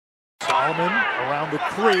Solomon around the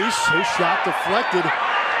crease. His shot deflected.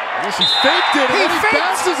 I guess he faked it. He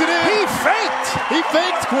bounces it in. He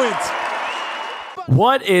faked, Quint.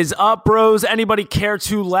 What is up, bros? Anybody care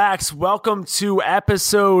to lax? Welcome to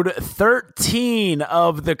episode 13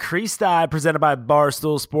 of the Crease Dive presented by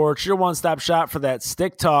Barstool Sports, your one-stop shop for that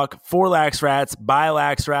stick talk for Lax Rats by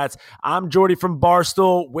Lax Rats. I'm Jordy from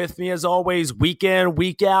Barstool. With me, as always, week in,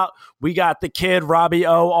 week out, we got the kid, Robbie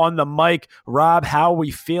O, on the mic. Rob, how are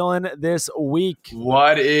we feeling this week?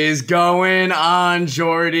 What is going on,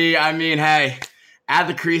 Jordy? I mean, hey, at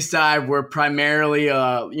the Crease Dive, we're primarily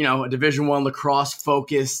a Division I lacrosse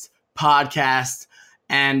focused podcast.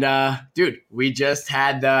 And dude, we just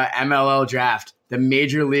had the MLL Draft, the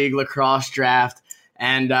Major League Lacrosse Draft.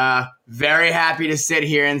 And very happy to sit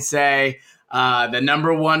here and say the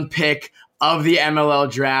number one pick of the MLL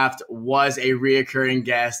Draft was a reoccurring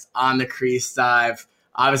guest on the Crease Dive.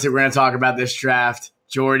 Obviously, we're going to talk about this draft.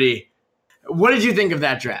 Jordy, what did you think of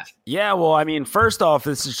that draft? Yeah, well, I mean, first off,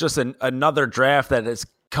 this is just another draft that has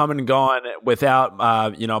come and gone without,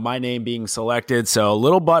 my name being selected. So a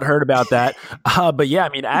little butthurt about that. But yeah, I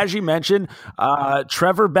mean, as you mentioned,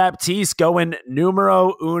 Trevor Baptiste going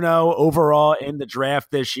numero uno overall in the draft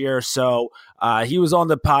this year. So he was on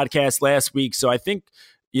the podcast last week. So I think,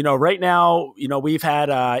 right now, we've had,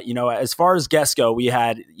 as far as guests go, we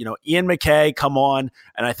had, Ian McKay come on.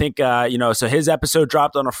 And I think, so his episode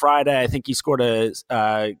dropped on a Friday. I think he scored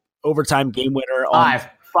a overtime game winner.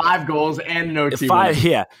 Five goals and no team.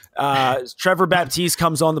 Yeah. Trevor Baptiste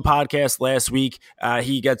comes on the podcast last week.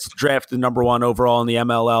 He gets drafted number one overall in the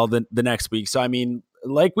MLL the next week. So, I mean,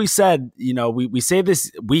 like we said, we say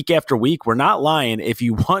this week after week. We're not lying. If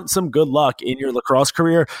you want some good luck in your lacrosse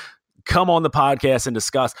career, come on the podcast and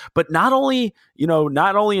discuss. But not only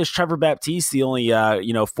is Trevor Baptiste the only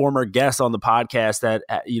former guest on the podcast that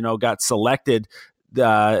got selected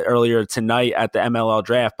earlier tonight at the MLL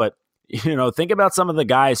Draft, but think about some of the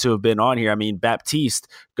guys who have been on here. I mean, Baptiste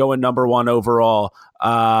going number one overall.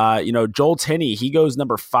 Joel Tinney, he goes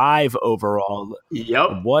number 5 overall.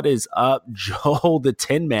 Yep. What is up, Joel the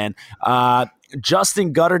Tin Man?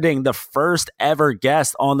 Justin Gutterding, the first ever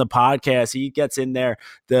guest on the podcast. He gets in there,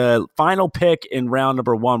 the final pick in round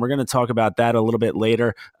number 1. We're going to talk about that a little bit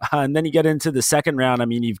later. And then you get into the second round. I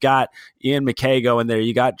mean, you've got Ian McKay going there.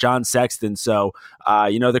 You got John Sexton. So,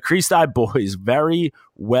 the Crease Dive boys, very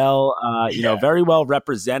well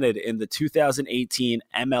represented in the 2018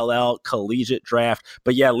 MLL Collegiate Draft.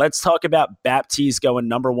 But yeah, let's talk about Baptiste going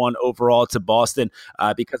number 1 overall to Boston,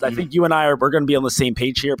 because I think you and we're going to be on the same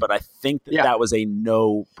page here, but I think that was a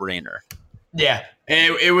no-brainer. Yeah,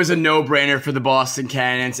 it was a no-brainer for the Boston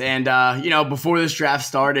Cannons. And, before this draft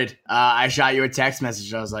started, I shot you a text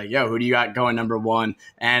message. I was like, yo, who do you got going number 1?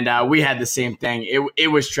 And we had the same thing. It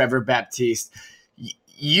was Trevor Baptiste.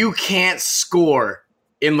 You can't score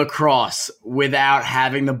in lacrosse without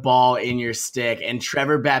having the ball in your stick. And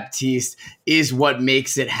Trevor Baptiste is what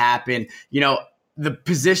makes it happen. The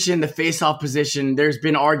position, the face-off position, there's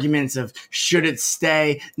been arguments of should it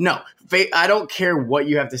stay? No, I don't care what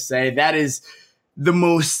you have to say. That is the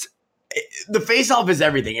face-off is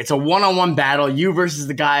everything. It's a one-on-one battle, you versus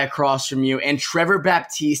the guy across from you. And Trevor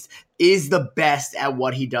Baptiste is the best at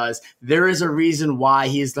what he does. There is a reason why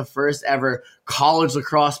he is the first ever college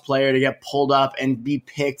lacrosse player to get pulled up and be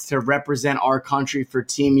picked to represent our country for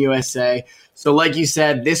Team USA. So like you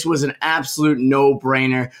said, this was an absolute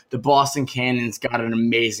no-brainer. The Boston Cannons got an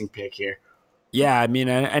amazing pick here. Yeah, I mean,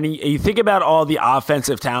 and you think about all the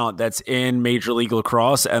offensive talent that's in Major League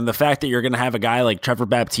Lacrosse, and the fact that you're going to have a guy like Trevor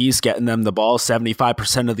Baptiste getting them the ball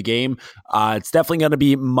 75% of the game, it's definitely going to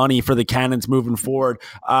be money for the Cannons moving forward.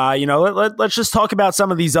 Let's just talk about some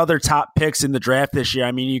of these other top picks in the draft this year.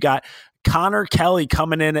 I mean, you got Connor Kelly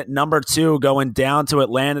coming in at number 2, going down to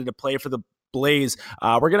Atlanta to play for the Blaze.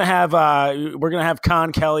 We're gonna have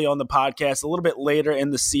Con Kelly on the podcast a little bit later in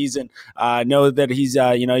the season. Know that he's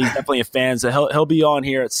definitely a fan, so he'll be on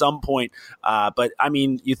here at some point. But I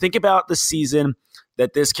mean, you think about the season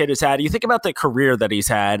that this kid has had. You think about the career that he's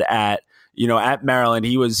had at Maryland.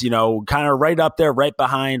 He was kind of right up there, right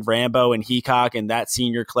behind Rambo and Heacock in that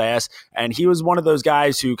senior class, and he was one of those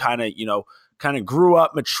guys who kind of grew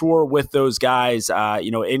up mature with those guys,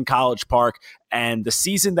 in College Park. And the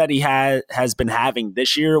season that he has been having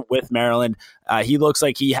this year with Maryland, he looks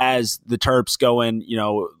like he has the Terps going,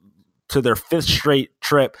 to their 5th straight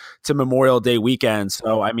trip to Memorial Day weekend.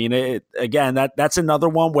 So, I mean, that's another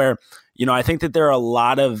one where, I think that there are a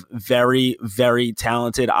lot of very, very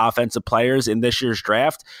talented offensive players in this year's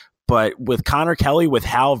draft. But with Connor Kelly, with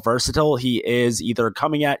how versatile he is, either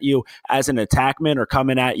coming at you as an attackman or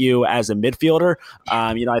coming at you as a midfielder,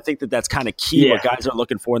 I think that's kind of key what guys are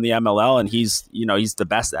looking for in the MLL, and he's the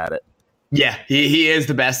best at it. Yeah, he is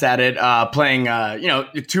the best at it, playing,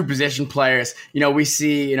 two position players. We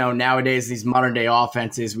see, nowadays, these modern day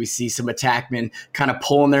offenses, we see some attackmen kind of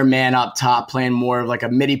pulling their man up top, playing more of like a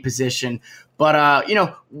midi position. But,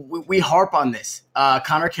 we harp on this.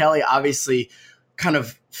 Connor Kelly, obviously, kind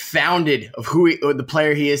of founded of the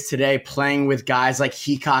player he is today, playing with guys like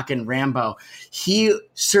Heacock and Rambo. He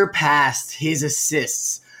surpassed his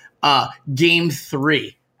assists game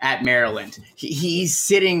 3 at Maryland. He's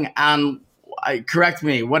sitting on, correct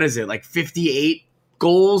me, what is it, like 58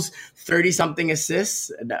 goals, 30-something assists?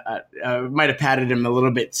 Might have patted him a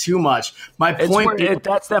little bit too much.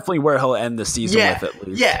 That's definitely where he'll end the season with, at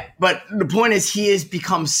least. Yeah, but the point is he has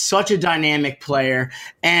become such a dynamic player,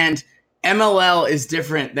 and MLL is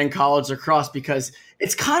different than college lacrosse because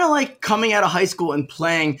it's kind of like coming out of high school and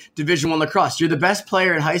playing Division I lacrosse. You're the best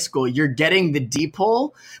player in high school. You're getting the deep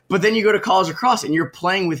hole, but then you go to college lacrosse and you're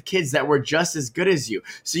playing with kids that were just as good as you.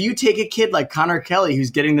 So you take a kid like Connor Kelly,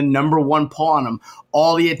 who's getting the number 1 pull on him,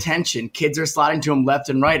 all the attention. Kids are sliding to him left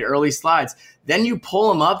and right, early slides. Then you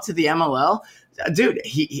pull him up to the MLL. Dude,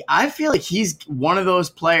 I feel like he's one of those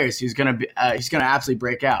players who's gonna absolutely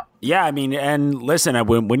break out. Yeah, and listen,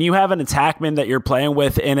 when you have an attackman that you're playing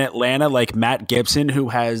with in Atlanta, like Matt Gibson, who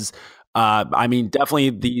has, definitely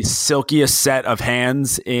the silkiest set of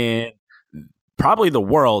hands in probably the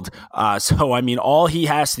world. So all he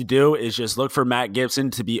has to do is just look for Matt Gibson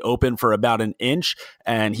to be open for about an inch,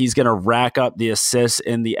 and he's going to rack up the assists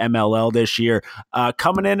in the MLL this year.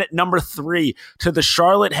 Coming in at number 3 to the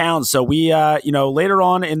Charlotte Hounds. So we, later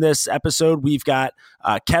on in this episode, we've got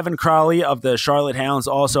Kevin Crowley of the Charlotte Hounds,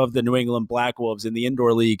 also of the New England Black Wolves in the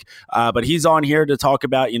indoor league. But he's on here to talk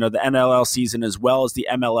about, the NLL season as well as the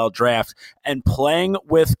MLL draft. And playing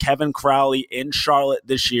with Kevin Crowley in Charlotte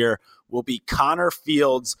this year will be Connor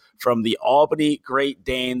Fields from the Albany Great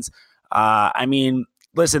Danes.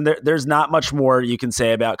 Listen, there's not much more you can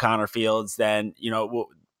say about Connor Fields than,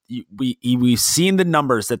 we've seen the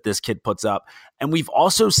numbers that this kid puts up, and we've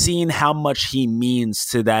also seen how much he means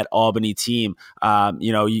to that Albany team.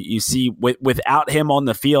 You see without him on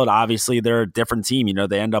the field, obviously they're a different team.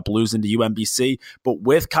 They end up losing to UMBC, but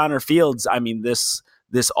with Connor Fields,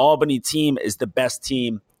 this Albany team is the best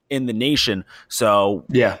team in the nation. So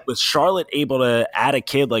with Charlotte able to add a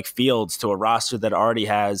kid like Fields to a roster that already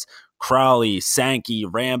has Crowley, Sankey,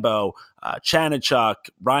 Rambo, Chanichuk,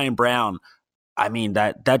 Ryan Brown,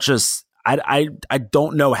 that just I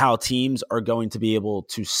don't know how teams are going to be able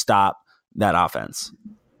to stop that offense.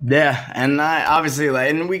 Yeah, and obviously,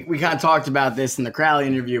 and we kind of talked about this in the Crowley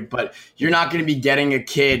interview, but you're not going to be getting a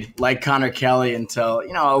kid like Connor Kelly until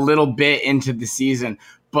a little bit into the season.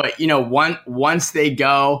 But, once they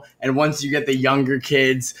go and once you get the younger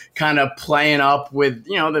kids kind of playing up with,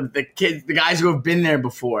 the kids, the guys who have been there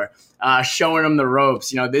before, showing them the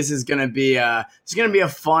ropes, this is going to be a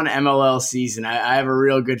fun MLL season. I have a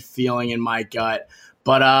real good feeling in my gut.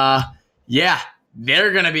 But,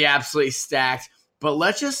 they're going to be absolutely stacked. But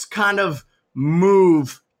let's just kind of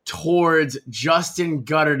move towards Justin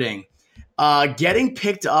Gutterding. Getting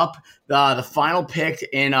picked up, the final pick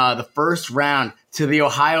in the first round to the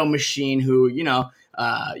Ohio Machine, who,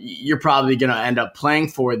 you're probably going to end up playing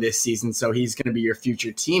for this season. So he's going to be your future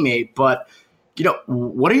teammate. But,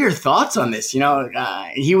 what are your thoughts on this?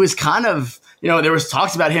 He was kind of, there was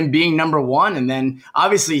talks about him being number 1. And then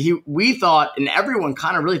obviously we thought, and everyone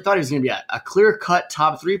kind of really thought he was going to be a clear-cut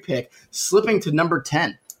top 3 pick, slipping to number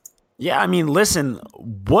 10. Yeah, listen,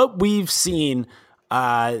 what we've seen –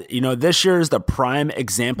 this year is the prime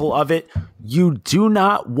example of it. You do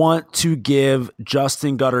not want to give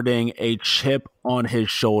Justin Gutterding a chip on his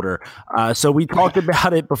shoulder. So we talked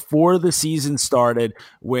about it before the season started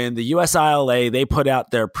when the USILA, they put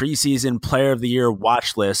out their preseason player of the year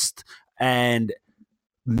watch list, and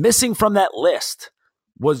missing from that list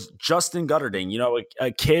was Justin Gutterding,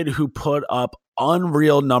 a kid who put up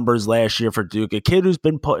unreal numbers last year for Duke, a kid who's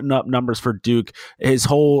been putting up numbers for Duke his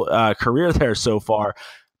whole career there so far.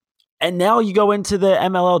 And now you go into the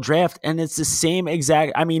MLL draft and it's the same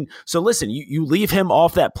exact. So listen, you leave him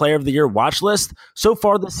off that player of the year watch list. So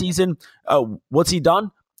far this season, what's he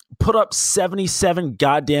done? Put up 77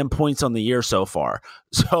 goddamn points on the year so far.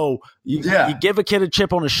 So you give a kid a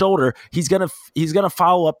chip on his shoulder, he's gonna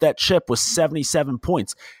follow up that chip with 77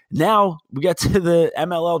 points. Now we get to the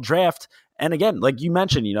MLL draft. And again, like you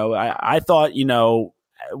mentioned, I thought,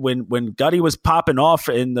 when Gutty was popping off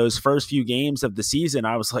in those first few games of the season,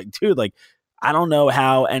 I was like, dude, like I don't know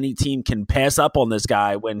how any team can pass up on this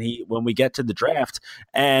guy when we get to the draft.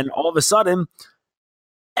 And all of a sudden,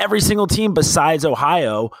 every single team besides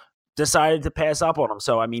Ohio decided to pass up on him.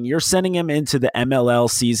 So, I mean, you're sending him into the MLL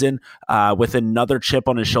season with another chip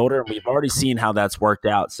on his shoulder, and we've already seen how that's worked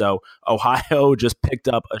out. So, Ohio just picked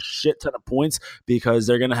up a shit ton of points because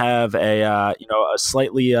they're going to have they're going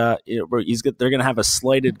to have a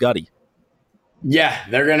slighted Gutty. Yeah,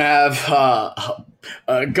 they're going to have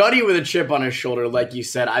a Gutty with a chip on his shoulder, like you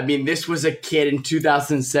said. I mean, this was a kid in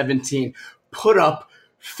 2017, put up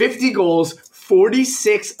 50 goals,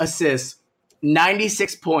 46 assists,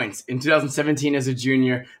 96 points in 2017 as a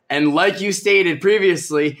junior. And like you stated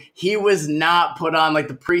previously, he was not put on like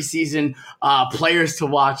the preseason players to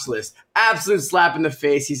watch list. Absolute slap in the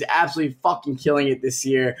face. He's absolutely fucking killing it this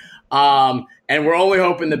year. And we're only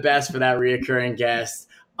hoping the best for that reoccurring guest.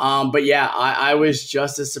 But yeah, I was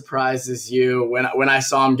just as surprised as you when I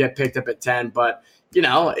saw him get picked up at 10, but you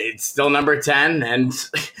know, it's still number 10, and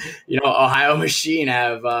you know, Ohio Machine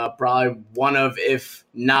have probably one of, if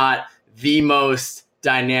not the most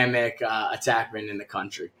dynamic attackman in the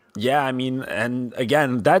country. Yeah, I mean, and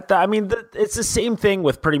again, it's the same thing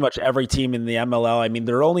with pretty much every team in the MLL. I mean,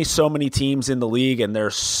 there are only so many teams in the league, and there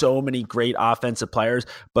are so many great offensive players.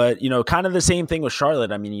 But, you know, kind of the same thing with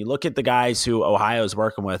Charlotte. I mean, you look at the guys who Ohio's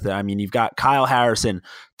working with. I mean, you've got Kyle Harrison,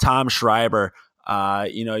 Tom Schreiber.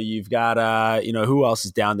 You know, you've got, who else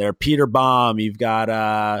is down there? Peter Baum. You've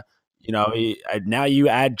got, now you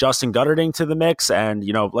add Justin Gutterding to the mix. And,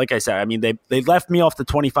 you know, like I said, I mean, they left me off the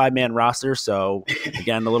 25-man roster. So,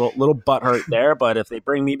 again, a little butthurt there. But if they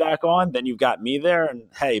bring me back on, then you've got me there. And,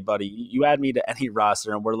 hey, buddy, you add me to any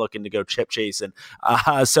roster, and we're looking to go chip chasing.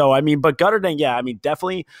 So, I mean, but Gutterding, yeah, I mean,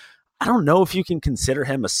 definitely – I don't know if you can consider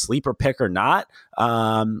him a sleeper pick or not.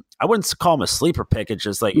 I wouldn't call him a sleeper pick. It's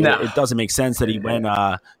just like it doesn't make sense that he went.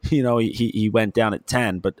 He went down at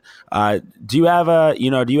 10. But do you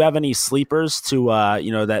have any sleepers to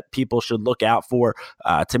that people should look out for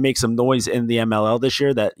to make some noise in the MLL this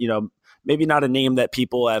year? That maybe not a name that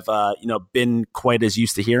people have been quite as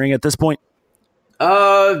used to hearing at this point.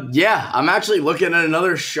 Yeah, I'm actually looking at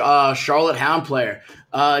another Charlotte Hound player.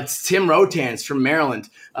 It's Tim Rotans from Maryland.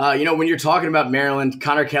 When you're talking about Maryland,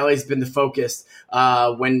 Connor Kelly's been the focus.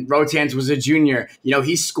 When Rotans was a junior,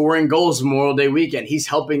 he's scoring goals Memorial Day weekend. He's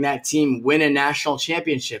helping that team win a national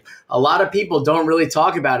championship. A lot of people don't really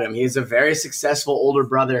talk about him. He's a very successful older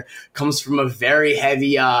brother, comes from a very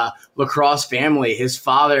heavy lacrosse family. His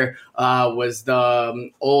father was the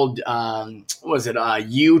old,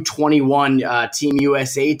 U21 Team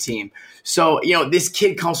USA team. So, this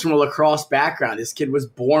kid comes from a lacrosse background. This kid was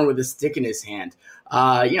born with a stick in his hand.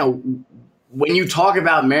 When you talk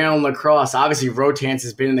about Maryland lacrosse, obviously Rotans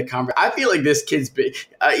has been in the conference. I feel like this kid's been,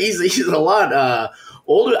 he's a lot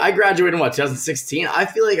older. I graduated in 2016. I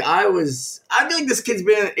feel like this kid's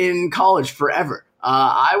been in college forever.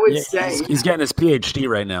 I would say he's getting his PhD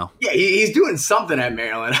right now. Yeah, he's doing something at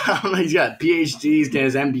Maryland. I don't know, he's got PhD, he's getting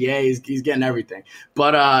his MBA, he's getting everything.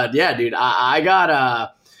 But yeah, dude, I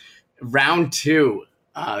got round 2,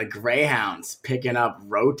 the Greyhounds picking up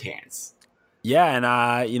Rotans. Yeah, and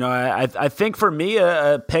I think for me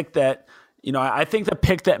a pick that I think the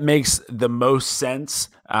pick that makes the most sense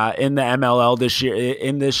in the MLL this year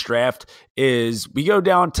in this draft is we go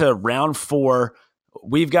down to round 4.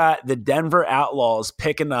 We've got the Denver Outlaws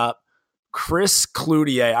picking up Chris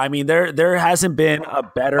Cloutier. I mean, there hasn't been a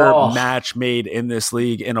better match made in this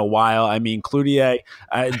league in a while. I mean, Cloutier,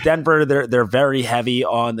 Denver, they're very heavy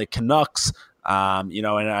on the Canucks. And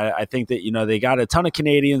I think that, they got a ton of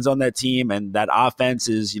Canadians on that team, and that offense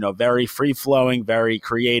is, very free flowing, very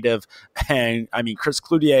creative. And I mean, Chris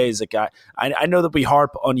Cloutier is a guy, I know that we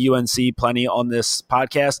harp on UNC plenty on this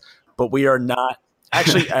podcast, but we are not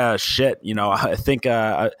actually, I think,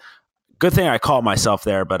 good thing I caught myself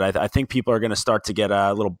there, but I think people are going to start to get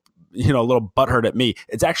a little butthurt at me.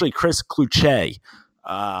 It's actually Chris Cloutier.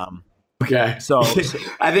 Okay. So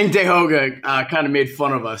I think DeHoga kind of made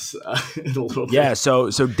fun of us a little bit. Yeah. So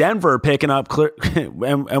Denver picking up,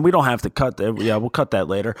 and we don't have to cut that. Yeah, we'll cut that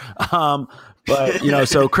later. But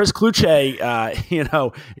so Chris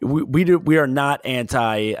Cloutier, we are not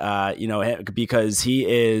anti, because he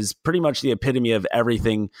is pretty much the epitome of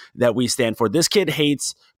everything that we stand for. This kid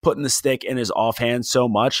hates putting the stick in his offhand so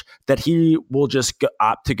much that he will just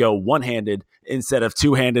opt to go one-handed instead of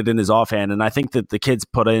two-handed in his offhand. And I think that the kid's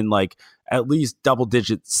put in like at least double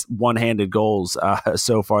digits one-handed goals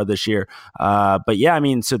so far this year. But yeah, I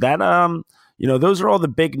mean, so that those are all the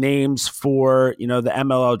big names for, the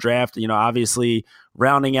MLL draft, obviously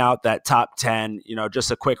rounding out that top 10,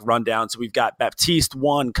 just a quick rundown. So we've got Baptiste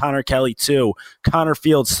 1, Connor Kelly 2, Connor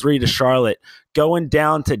Fields 3 to Charlotte. Going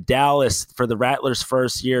down to Dallas for the Rattlers'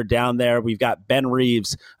 first year down there, we've got Ben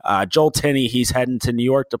Reeves, Joel Tinney, he's heading to New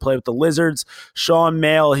York to play with the Lizards. Sean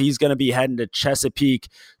Mayle, he's going to be heading to Chesapeake.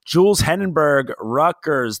 Jules Henenberg,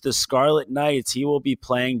 Rutgers, the Scarlet Knights, he will be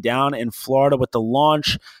playing down in Florida with the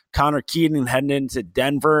Launch. Connor Keaton heading into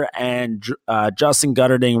Denver, and Justin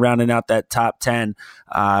Gutterding rounding out that top 10,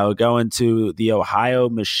 going to the Ohio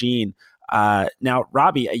Machine. Now,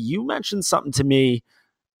 Robbie, you mentioned something to me,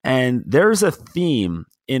 and there's a theme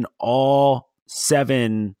in all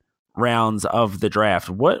 7 rounds of the draft.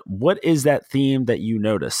 What is that theme that you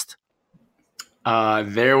noticed?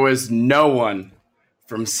 There was no one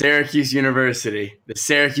from Syracuse University, the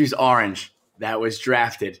Syracuse Orange, that was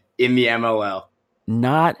drafted in the MLL.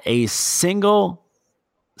 Not a single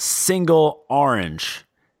Orange.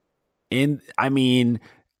 And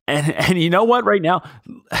you know what, right now,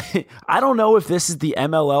 I don't know if this is the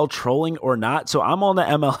MLL trolling or not. So I'm on the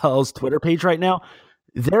MLL's Twitter page right now.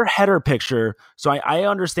 Their header picture. So I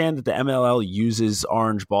understand that the MLL uses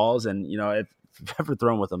orange balls, and if you've ever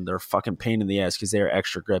thrown with them, they're a fucking pain in the ass because they're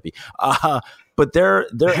extra grippy. But their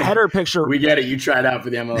header picture. We get it. You tried out for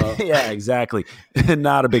the MLL. Yeah, exactly.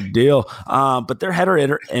 Not a big deal. But their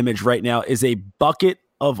header image right now is a bucket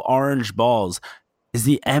of orange balls. Is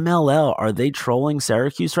the MLL, are they trolling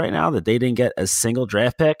Syracuse right now that they didn't get a single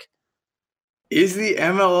draft pick? Is the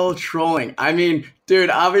MLL trolling? I mean, dude,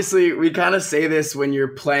 obviously we kind of say this when we're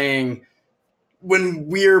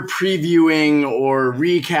previewing or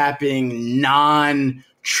recapping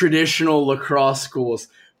non-traditional lacrosse schools.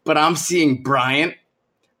 But I'm seeing Bryant,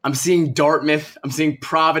 I'm seeing Dartmouth, I'm seeing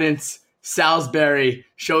Providence, Salisbury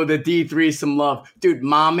show the D3 some love. Dude,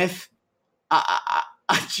 Monmouth,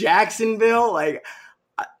 Jacksonville,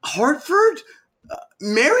 Hartford,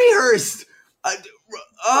 Maryhurst.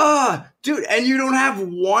 Dude, and you don't have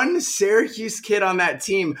one Syracuse kid on that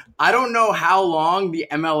team. I don't know how long the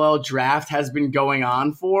MLL draft has been going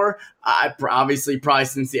on for. Obviously, probably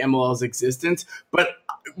since the MLL's existence. But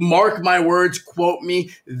mark my words, quote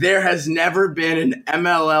me, there has never been an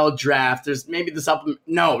MLL draft. There's maybe the supplement.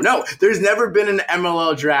 No, there's never been an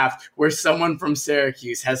MLL draft where someone from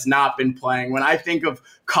Syracuse has not been playing. When I think of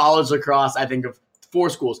college lacrosse, I think of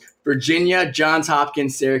 4 schools: Virginia, Johns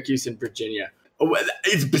Hopkins, Syracuse, and Virginia.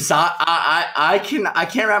 It's bizarre. I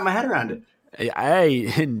can't wrap my head around it.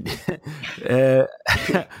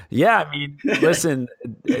 Yeah, listen,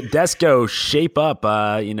 Desco, shape up.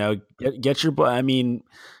 Get your.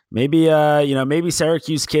 Maybe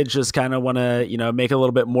Syracuse kids just kind of want to make a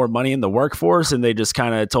little bit more money in the workforce, and they just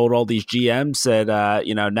kind of told all these GMs, said,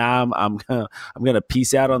 now I'm gonna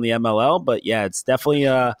peace out on the MLL. But yeah, it's definitely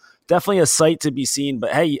a sight to be seen.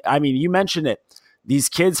 But hey, you mentioned it. These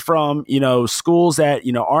kids from, schools that,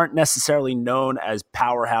 aren't necessarily known as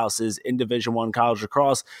powerhouses in Division I college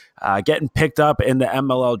lacrosse, getting picked up in the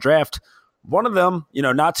MLL draft. One of them,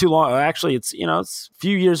 not too long, actually, it's a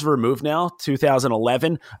few years removed now,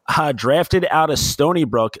 2011, drafted out of Stony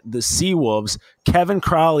Brook, the Seawolves, Kevin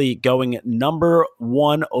Crowley going number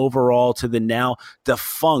 1 overall to the now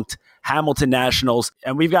defunct Hamilton Nationals.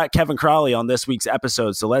 And we've got Kevin Crowley on this week's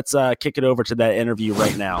episode. So let's kick it over to that interview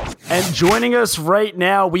right now. And joining us right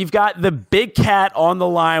now, we've got the big cat on the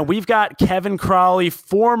line. We've got Kevin Crowley,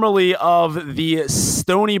 formerly of the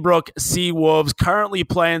Stony Brook Seawolves, currently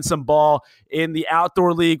playing some ball in the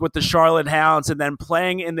outdoor league with the Charlotte Hounds, and then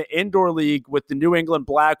playing in the indoor league with the New England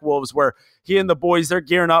Black Wolves, where he and the boys, they're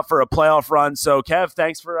gearing up for a playoff run. So Kev,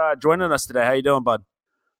 thanks for joining us today. How you doing, bud?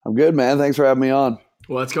 I'm good, man. Thanks for having me on.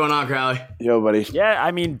 What's going on, Crowley? Yo, buddy. Yeah,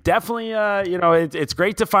 definitely, it's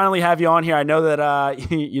great to finally have you on here. I know that,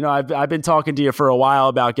 I've been talking to you for a while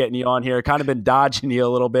about getting you on here, kind of been dodging you a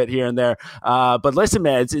little bit here and there. But listen,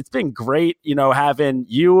 man, it's been great, having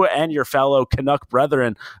you and your fellow Canuck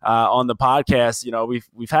brethren on the podcast.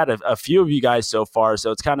 We've had a few of you guys so far,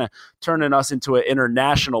 so it's kind of turning us into an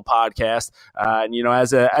international podcast. And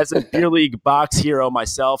as a beer league box hero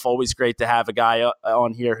myself, always great to have a guy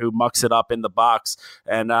on here who mucks it up in the box.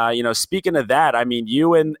 And, speaking of that,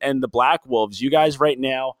 you and the Black Wolves, you guys right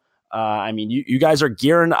now, you guys are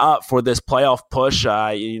gearing up for this playoff push.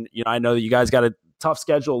 I know that you guys got a tough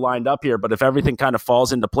schedule lined up here, but if everything kind of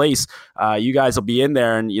falls into place, you guys will be in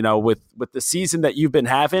there. And, with the season that you've been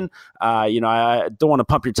having, I don't want to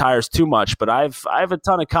pump your tires too much, but I have a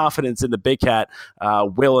ton of confidence in the Big Cat,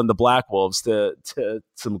 Will, and the Black Wolves to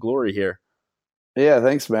some glory here. Yeah,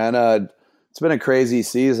 thanks, man. It's been a crazy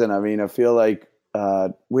season. I feel like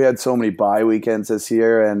we had so many bye weekends this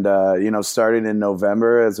year, and starting in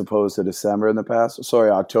November as opposed to December in the past. Sorry,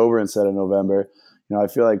 October instead of November. I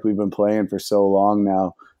feel like we've been playing for so long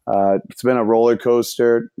now. It's been a roller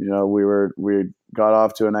coaster. We got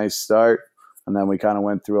off to a nice start, and then we kind of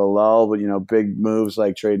went through a lull. But big moves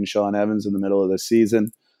like trading Sean Evans in the middle of the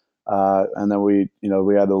season, and then we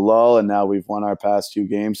had a lull, and now we've won our past 2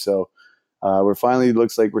 games. So we're finally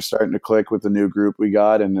looks like we're starting to click with the new group we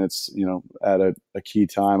got, and it's at a key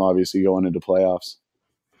time, obviously going into playoffs.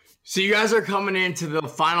 So you guys are coming into the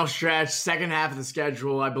final stretch, second half of the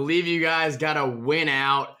schedule. I believe you guys got to win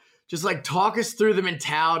out. Just talk us through the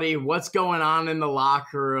mentality, what's going on in the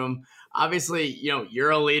locker room. Obviously,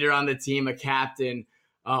 you're a leader on the team, a captain.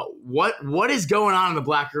 What is going on in the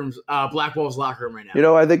Black Wolves locker room right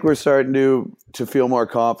now? I think we're starting to feel more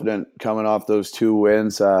confident coming off those 2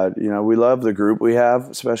 wins. We love the group we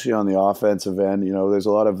have, especially on the offensive end. There's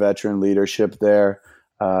a lot of veteran leadership there.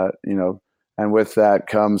 And with that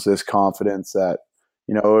comes this confidence that,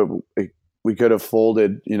 we could have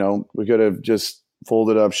folded, we could have just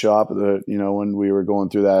folded up shop, when we were going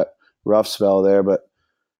through that rough spell there. But,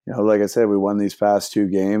 like I said, we won these past 2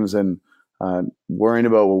 games, and worrying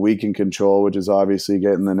about what we can control, which is obviously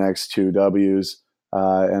getting the next 2 W's.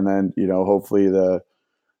 And then, hopefully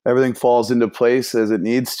everything falls into place as it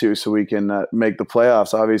needs to so we can make the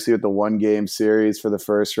playoffs. Obviously, with the 1-game series for the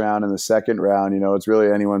first round and the second round, it's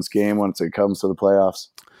really anyone's game once it comes to the playoffs.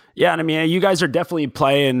 Yeah, and I mean, you guys are definitely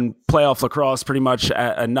playing playoff lacrosse pretty much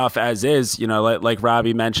enough as is. Like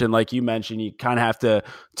Robbie mentioned, like you mentioned, you kind of have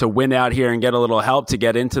to win out here and get a little help to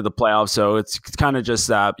get into the playoffs. So it's kind of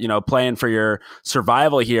just playing for your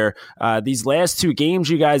survival here. These last 2 games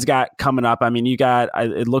you guys got coming up. I mean, you got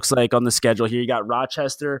it looks like on the schedule here you got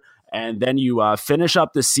Rochester, and then you finish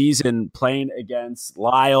up the season playing against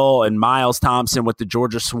Lyle and Miles Thompson with the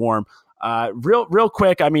Georgia Swarm. Real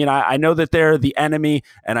quick. I mean, I know that they're the enemy,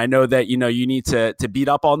 and I know that, you need to beat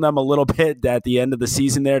up on them a little bit at the end of the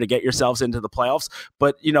season there to get yourselves into the playoffs.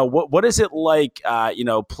 But, what is it like,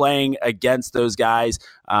 playing against those guys?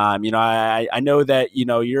 I know that,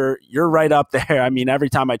 you're right up there. I mean,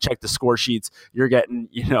 every time I check the score sheets, you're getting,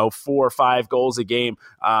 4 or 5 goals a game.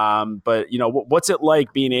 But, what's it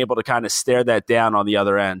like being able to kind of stare that down on the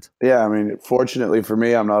other end? Yeah, I mean, fortunately for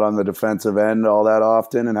me, I'm not on the defensive end all that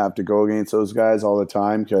often and have to go against those guys all the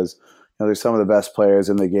time because they're some of the best players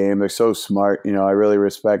in the game. They're so smart. I really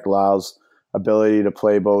respect Lyle's ability to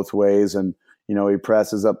play both ways, and he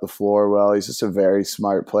presses up the floor well. He's just a very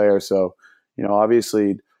smart player. So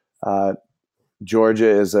obviously Georgia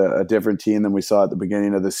is a different team than we saw at the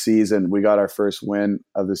beginning of the season. We got our first win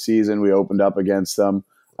of the season. We opened up against them,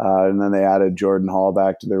 and then they added Jordan Hall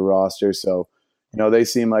back to their roster. So they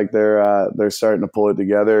seem like they're starting to pull it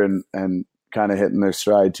together and kind of hitting their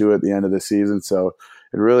stride too at the end of the season. So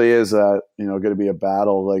it really is, going to be a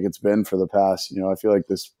battle like it's been for the past. I feel like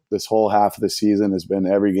this whole half of the season has been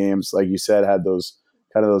every game's, like you said, had those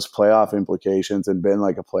playoff implications and been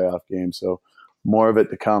like a playoff game. So more of it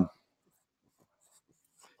to come.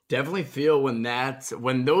 Definitely feel that's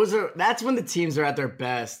when the teams are at their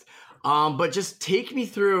best. But just take me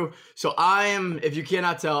through. So if you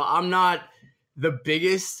cannot tell, I'm not the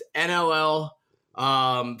biggest NLL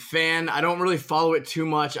fan. I don't really follow it too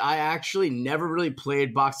much. I actually never really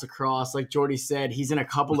played box lacrosse. Like Jordy said, he's in a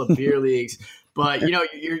couple of beer leagues. But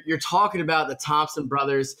you're talking about the Thompson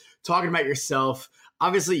brothers, talking about yourself.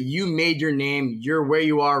 Obviously, you made your name. You're where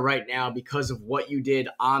you are right now because of what you did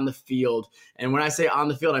on the field. And when I say on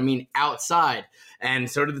the field, I mean outside. And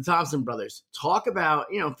so did the Thompson brothers. Talk about,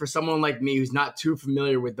 for someone like me who's not too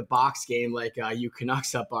familiar with the box game like you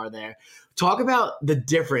Canucks up are there, talk about the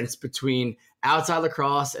difference between outside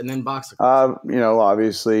lacrosse and then box lacrosse.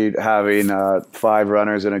 Obviously having 5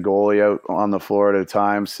 runners and a goalie out on the floor at a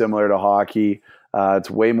time, similar to hockey. It's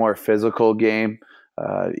way more physical game.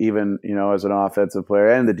 Even, as an offensive player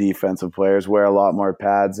and the defensive players wear a lot more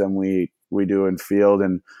pads than we do in field.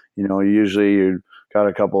 And, usually you got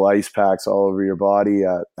a couple ice packs all over your body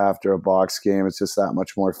after a box game. It's just that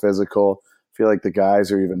much more physical. I feel like the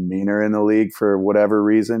guys are even meaner in the league for whatever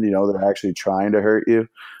reason. They're actually trying to hurt you.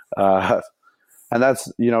 And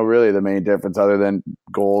that's, really the main difference, other than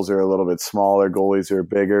goals are a little bit smaller, goalies are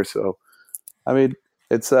bigger. So, I mean,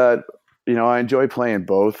 it's I enjoy playing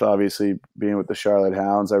both. Obviously, being with the Charlotte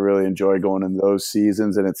Hounds, I really enjoy going in those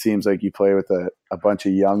seasons. And it seems like you play with a bunch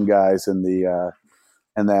of young guys in the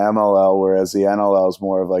MLL, whereas the NLL is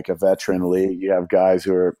more of like a veteran league. You have guys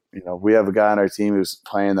who are, we have a guy on our team who's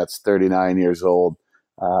playing that's 39 years old.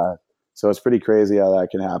 So it's pretty crazy how that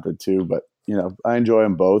can happen too. But, I enjoy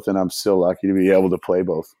them both, and I'm still lucky to be able to play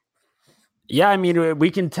both. Yeah, I mean,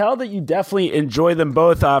 we can tell that you definitely enjoy them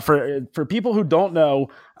both. For people who don't know,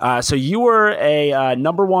 so you were a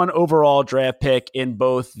number one overall draft pick in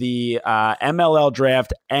both the MLL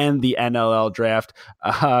draft and the NLL draft.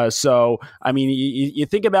 So, I mean, you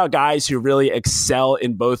think about guys who really excel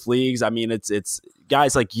in both leagues. I mean, it's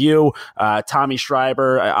guys like you, Tommy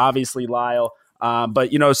Schreiber, obviously Lyle. But,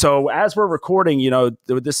 so as we're recording,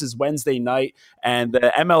 this is Wednesday night and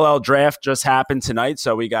the MLL draft just happened tonight.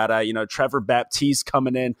 So we got, Trevor Baptiste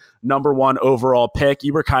coming in, number one overall pick.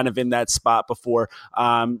 You were kind of in that spot before.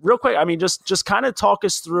 Real quick, I mean, just kind of talk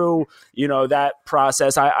us through, that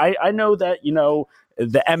process. I know that,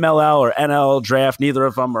 the MLL or NLL draft, neither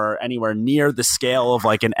of them are anywhere near the scale of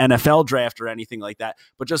like an NFL draft or anything like that.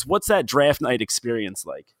 But just what's that draft night experience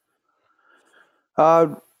like?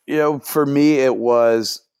 For me, it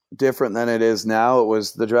was different than it is now.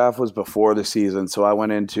 The draft was before the season. So I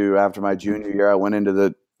went into, after my junior year, I went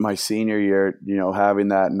into my senior year, having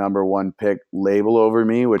that number one pick label over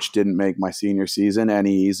me, which didn't make my senior season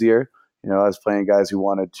any easier. I was playing guys who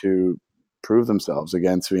wanted to prove themselves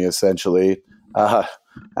against me, essentially. And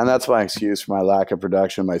that's my excuse for my lack of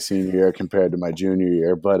production my senior year compared to my junior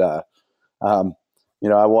year. But, I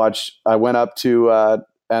went up to,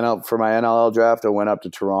 for my NLL draft, I went up to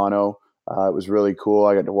Toronto. It was really cool.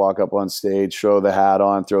 I got to walk up on stage, throw the hat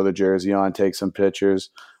on, throw the jersey on, take some pictures.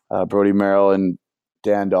 Brody Merrill and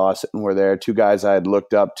Dan Dawson were there, two guys I had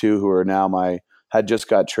looked up to who are now had just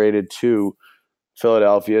got traded to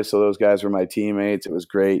Philadelphia. So those guys were my teammates. It was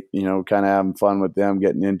great, kind of having fun with them,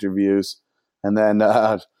 getting interviews. And then,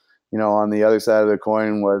 on the other side of the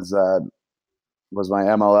coin was my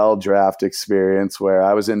MLL draft experience where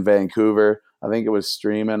I was in Vancouver. I think it was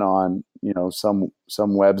streaming on, some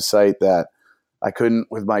website that I couldn't,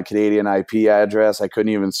 with my Canadian IP address, I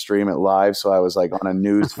couldn't even stream it live. So I was like on a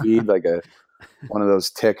news feed, like one of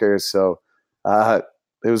those tickers. So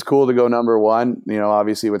it was cool to go number one,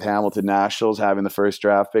 obviously with Hamilton Nationals having the first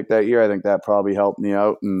draft pick that year. I think that probably helped me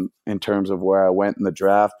out in terms of where I went in the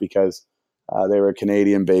draft because they were a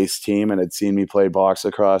Canadian-based team and had seen me play box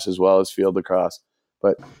lacrosse as well as field lacrosse.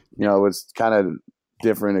 But, it was kind of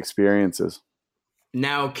different experiences.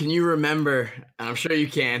 Now, can you remember, and I'm sure you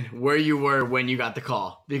can, where you were when you got the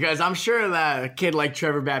call? Because I'm sure that a kid like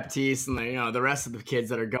Trevor Baptiste and the rest of the kids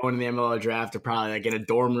that are going to the MLL draft are probably like in a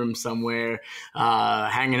dorm room somewhere,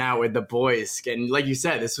 hanging out with the boys. And like you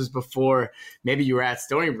said, this was before maybe you were at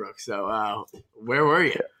Stony Brook. So where were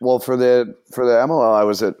you? Well, for the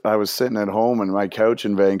MLL, I was sitting at home on my couch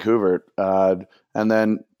in Vancouver, and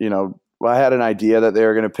then I had an idea that they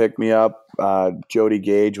were going to pick me up. Jody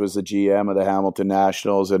Gage was the GM of the Hamilton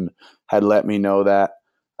Nationals and had let me know that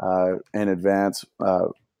in advance.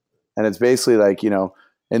 And it's basically like,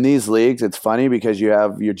 in these leagues, it's funny because you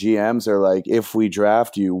have your GMs are like, if we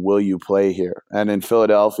draft you, will you play here? And in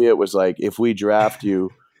Philadelphia, it was like, if we draft you,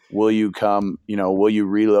 will you come, will you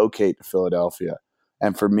relocate to Philadelphia?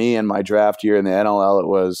 And for me in my draft year in the NLL, it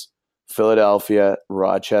was Philadelphia,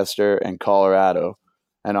 Rochester, and Colorado.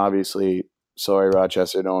 And obviously, sorry,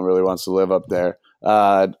 Rochester, no one really wants to live up there.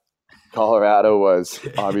 Colorado was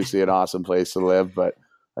obviously an awesome place to live, but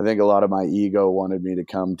I think a lot of my ego wanted me to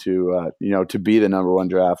come to, to be the number one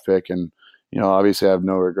draft pick. And, obviously I have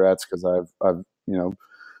no regrets because I've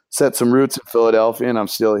set some roots in Philadelphia and I'm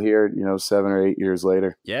still here, 7 or 8 years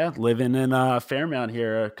later. Yeah. Living in Fairmount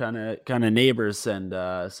here, kind of neighbors. And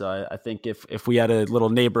so I think if we had a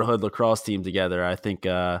little neighborhood lacrosse team together, I think,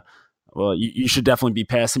 well, you should definitely be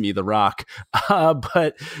passing me the rock.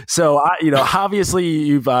 But so obviously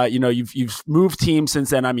you've moved teams since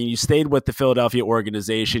then. I mean, you stayed with the Philadelphia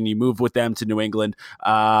organization. You moved with them to New England,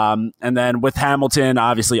 and then with Hamilton,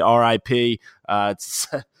 obviously RIP. It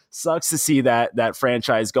sucks to see that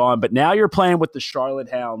franchise gone. But now you're playing with the Charlotte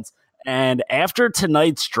Hounds, and after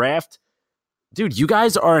tonight's draft, dude, you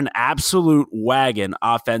guys are an absolute wagon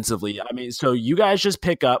offensively. I mean, so you guys just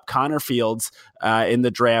pick up Connor Fields in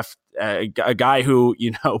the draft. A guy who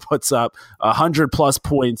puts up 100+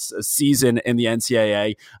 points a season in the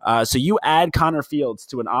NCAA. So you add Connor Fields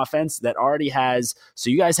to an offense that already has. So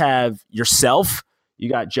you guys have yourself. You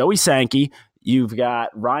got Joey Sankey. You've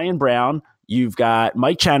got Ryan Brown. You've got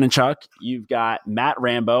Mike Chanenchuk. You've got Matt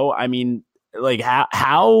Rambo. I mean, like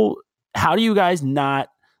how do you guys not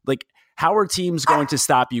like? How are teams going to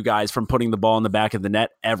stop you guys from putting the ball in the back of the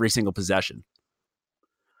net every single possession?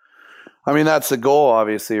 I mean, that's the goal,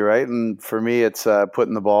 obviously, right? And for me, it's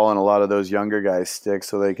putting the ball in a lot of those younger guys' sticks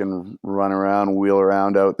so they can run around, wheel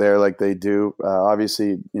around out there like they do.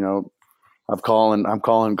 Obviously, I'm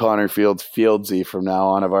calling Connor Fields Fieldsy from now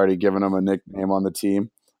on. I've already given him a nickname on the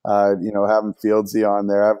team. having Fieldsy on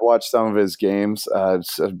there. I've watched some of his games.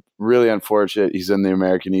 It's really unfortunate he's in the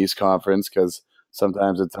American East Conference because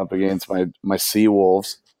sometimes it's up against my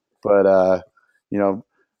Seawolves. But,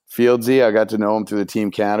 Fieldsy, I got to know him through the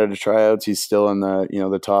Team Canada tryouts. He's still in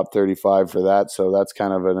the top 35 for that. So that's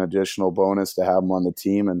kind of an additional bonus to have him on the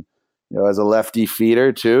team. And, as a lefty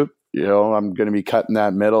feeder too, I'm going to be cutting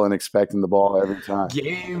that middle and expecting the ball every time.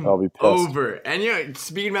 Game I'll be pissed. over. And,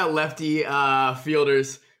 speaking about lefty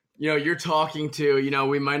fielders, you're talking to,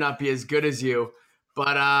 we might not be as good as you,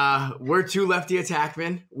 but we're two lefty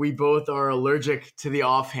attackmen. We both are allergic to the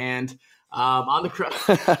offhand. On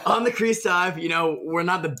the crease dive, we're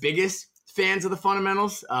not the biggest fans of the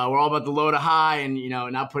fundamentals. We're all about the low to high and,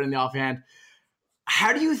 not putting the offhand.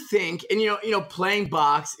 How do you think, and, playing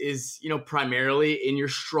box is, primarily in your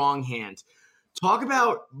strong hand. Talk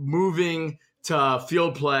about moving to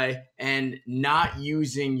field play and not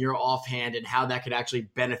using your offhand and how that could actually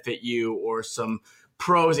benefit you or some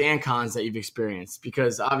pros and cons that you've experienced,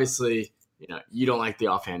 because obviously, you don't like the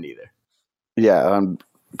offhand either. Yeah, I'm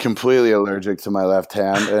completely allergic to my left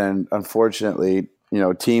hand. And unfortunately,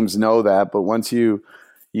 teams know that, but once you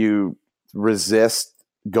resist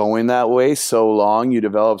going that way so long, you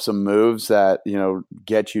develop some moves that,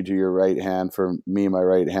 get you to your right hand. For me, my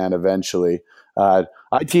right hand eventually. I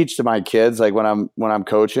teach to my kids, like when I'm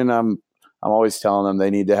coaching, I'm always telling them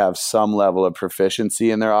they need to have some level of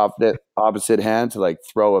proficiency in their opposite hand to like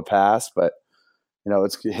throw a pass. But,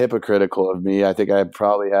 it's hypocritical of me. I think I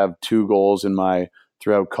probably have 2 goals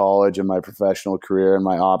throughout college and my professional career in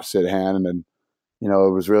my opposite hand. And,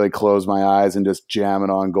 it was really close my eyes and just jam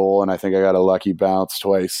it on goal. And I think I got a lucky bounce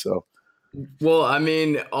twice. So, well, I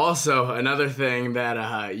mean, also another thing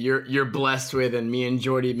that you're blessed with and me and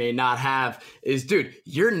Jordy may not have is, dude,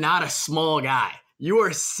 you're not a small guy. You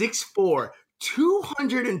are 6'4",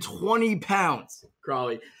 220 pounds,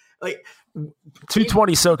 Crowley. Like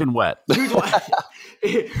 220 soaking wet.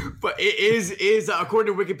 220. But it is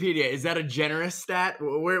according to Wikipedia, is that a generous stat?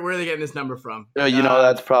 Where are they getting this number from?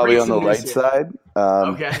 That's probably on the light side.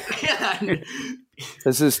 Okay.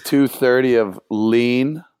 This is 230 of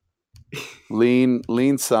lean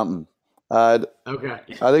something. Okay.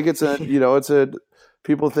 I think it's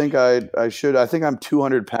people think I should. I think I'm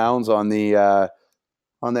 200 pounds on the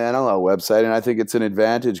NLL website, and I think it's an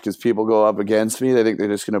advantage because people go up against me. They think they're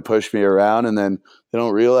just going to push me around, and then they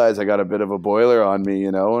don't realize I got a bit of a boiler on me,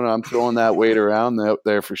 and I'm throwing that weight around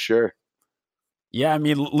there for sure. Yeah, I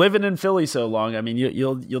mean, living in Philly so long, I mean,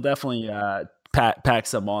 you'll definitely pack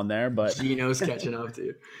some on there. But Gino's catching up to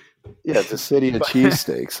you. Yeah, it's a city of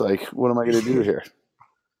cheesesteaks. Like, what am I going to do here?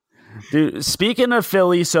 Dude, speaking of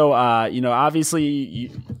Philly, so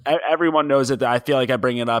obviously everyone knows it. I feel like I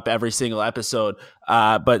bring it up every single episode.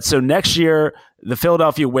 But so next year, the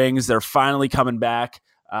Philadelphia Wings, they're finally coming back.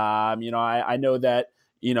 I know that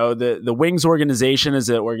the Wings organization is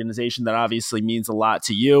an organization that obviously means a lot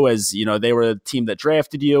to you, as they were the team that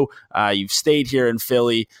drafted you. You've stayed here in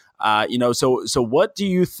Philly. So what do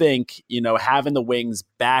you think, having the Wings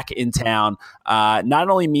back in town not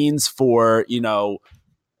only means for,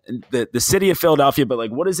 the city of Philadelphia, but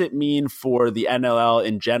like, what does it mean for the NLL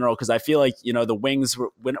in general? Because I feel like, the Wings,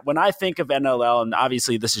 when I think of NLL, and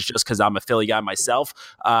obviously this is just because I'm a Philly guy myself,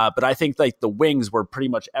 but I think like the Wings were pretty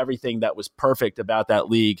much everything that was perfect about that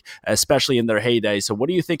league, especially in their heyday. So what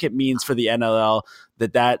do you think it means for the NLL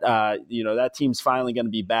that team's finally going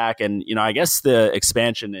to be back? And, I guess the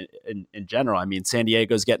expansion in general. I mean, San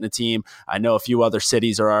Diego's getting a team. I know a few other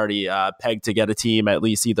cities are already pegged to get a team, at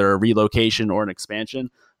least either a relocation or an expansion.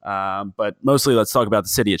 But mostly let's talk about the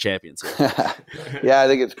City of Champions here. Yeah, I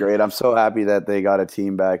think it's great. I'm so happy that they got a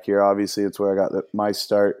team back here. Obviously, it's where I got my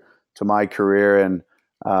start to my career. And,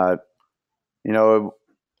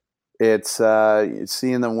 it's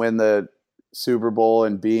seeing them win the Super Bowl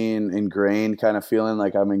and being ingrained, kind of feeling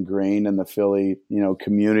like I'm ingrained in the Philly,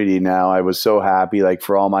 community now. I was so happy, like,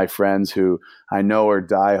 for all my friends who I know are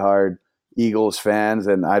diehard Eagles fans.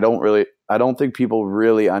 And I don't think people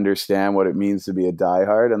really understand what it means to be a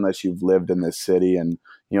diehard unless you've lived in this city and,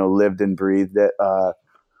 lived and breathed it.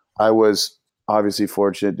 I was obviously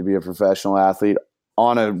fortunate to be a professional athlete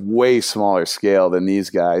on a way smaller scale than these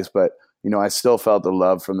guys, but, I still felt the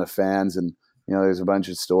love from the fans. And, there's a bunch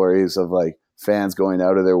of stories of like fans going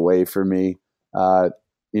out of their way for me, that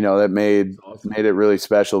made it really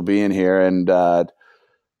special being here. And,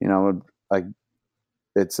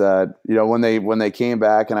 it's when they came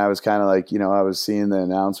back and I was kind of like, I was seeing the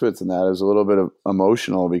announcements and that, it was a little bit of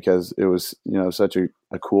emotional because it was, such a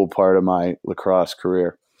cool part of my lacrosse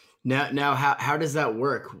career. Now, how does that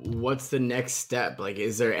work? What's the next step? Like,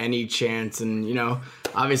 is there any chance? And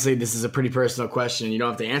obviously, this is a pretty personal question. You don't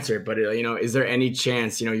have to answer it, but is there any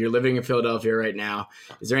chance? You're living in Philadelphia right now.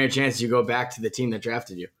 Is there any chance you go back to the team that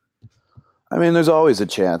drafted you? I mean, there's always a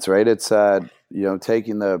chance, right? It's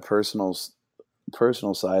taking the personal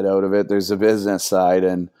side out of it. There's the business side,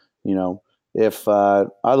 and if I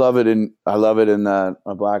love it in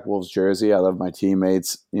a Black Wolves jersey. I love my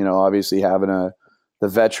teammates. Obviously having the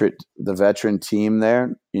veteran team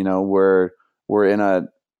there. We're in a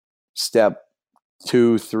step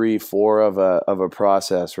 2, 3, 4 of a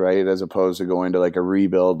process, right? As opposed to going to like a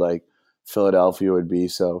rebuild like Philadelphia would be.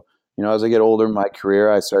 So as I get older in my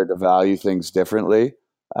career, I start to value things differently,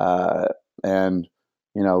 and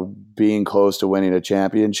being close to winning a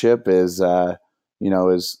championship is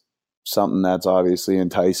something that's obviously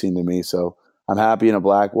enticing to me. So I'm happy in a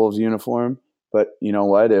Black Wolves uniform, but you know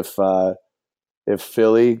what? If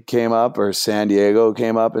Philly came up or San Diego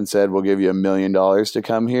came up and said, we'll give you $1 million to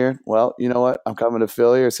come here, well, you know what? I'm coming to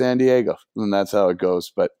Philly or San Diego, and that's how it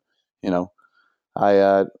goes. But,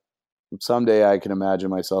 I someday I can imagine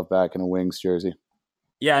myself back in a Wings jersey.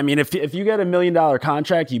 Yeah, I mean, if you get $1 million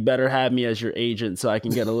contract, you better have me as your agent so I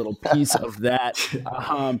can get a little piece of that.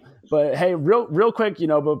 But hey, real quick,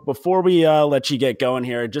 but before we let you get going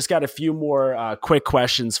here, just got a few more quick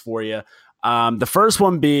questions for you. The first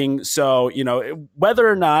one being, so, whether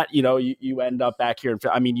or not, you end up back here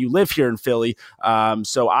you live here in Philly.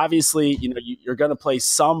 So obviously, you're going to play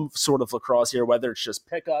some sort of lacrosse here, whether it's just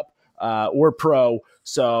pickup or pro.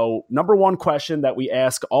 So number one question that we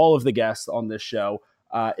ask all of the guests on this show,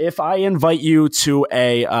 if I invite you to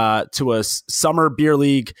a summer beer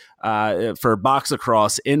league for box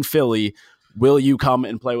lacrosse in Philly, will you come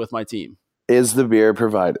and play with my team? Is the beer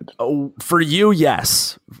provided? Oh, for you,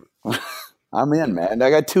 yes. I'm in, man. I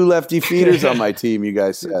got 2 lefty feeders on my team, you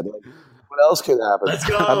guys said. What else could happen? Let's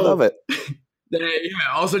go. I love it. Yeah,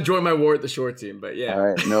 also join my war at the short team, but yeah. All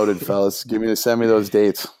right, noted, fellas. Send me those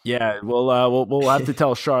dates. Yeah, we'll have to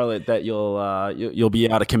tell Charlotte that you'll be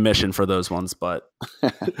out of commission for those ones. But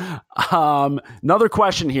another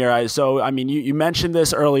question here. You mentioned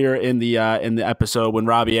this earlier in the episode when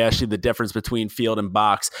Robbie asked you the difference between field and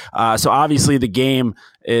box. So obviously the game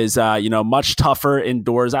is much tougher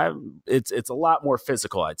indoors. It's a lot more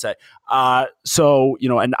physical, I'd say.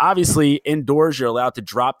 And obviously indoors you're allowed to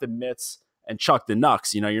drop the mitts and chuck the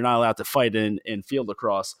knucks. You're not allowed to fight in field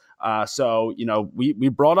lacrosse. We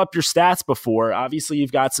brought up your stats before. Obviously,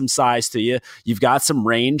 you've got some size to you. You've got some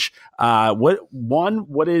range.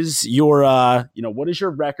 What is your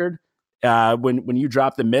record when you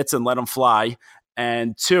drop the mitts and let them fly?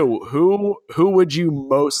 And 2, who would you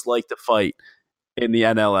most like to fight in the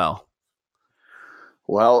NLL?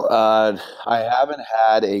 Well, I haven't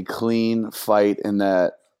had a clean fight in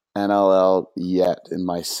the NLL yet in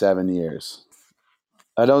my 7 years.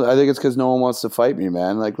 I think it's because no one wants to fight me,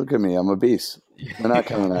 man. Like, look at me, I'm a beast. They're not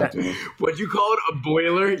coming after me. What'd you call it? A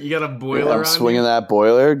boiler? You got a boiler? I'm swinging that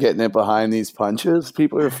boiler, getting it behind these punches.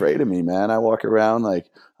 People are afraid of me, man. I walk around like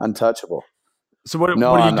untouchable. So what do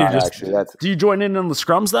you do? Do you join in on the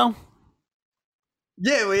scrums though?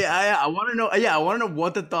 Yeah, I want to know. Yeah, I want to know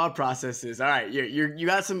what the thought process is. All right, you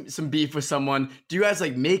got some beef with someone. Do you guys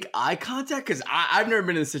like make eye contact? Because I've never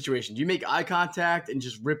been in this situation. Do you make eye contact and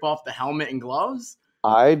just rip off the helmet and gloves?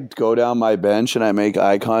 I go down my bench and I make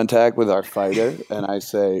eye contact with our fighter and I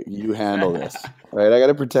say, "You handle this, right? I got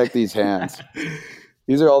to protect these hands."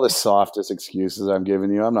 These are all the softest excuses I'm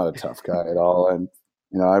giving you. I'm not a tough guy at all, and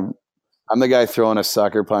I'm the guy throwing a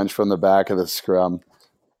sucker punch from the back of the scrum.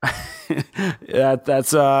 Yeah,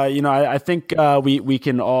 that's I think we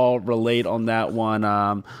can all relate on that one.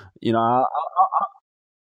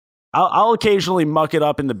 I'll occasionally muck it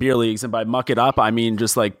up in the beer leagues, and by muck it up, I mean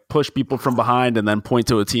just like push people from behind and then point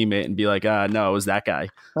to a teammate and be like, "No, it was that guy."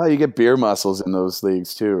 Oh, you get beer muscles in those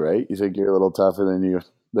leagues too, right? You think you're a little tougher than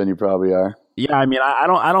you probably are. Yeah, I mean, I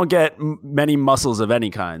don't get many muscles of any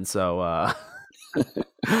kind, so.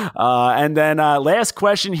 And then last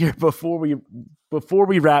question here before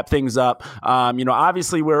we wrap things up,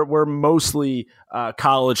 obviously we're mostly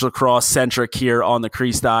college lacrosse centric here on the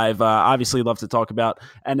Crease Dive. Obviously love to talk about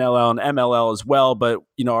NLL and MLL as well, but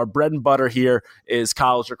our bread and butter here is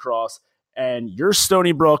college lacrosse. And your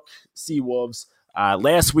Stony Brook Seawolves,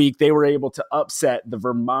 last week they were able to upset the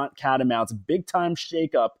Vermont Catamounts, big time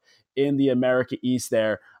shakeup in the America East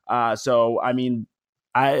there. So I mean,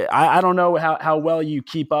 I don't know how well you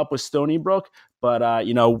keep up with Stony Brook, but,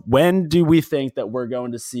 when do we think that we're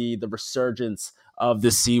going to see the resurgence of the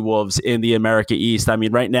Seawolves in the America East? I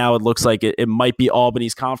mean, right now it looks like it might be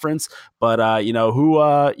Albany's conference, but,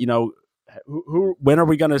 when are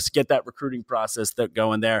we going to get that recruiting process that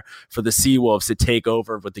going there for the Seawolves to take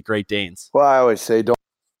over with the Great Danes? Well, I always say don't.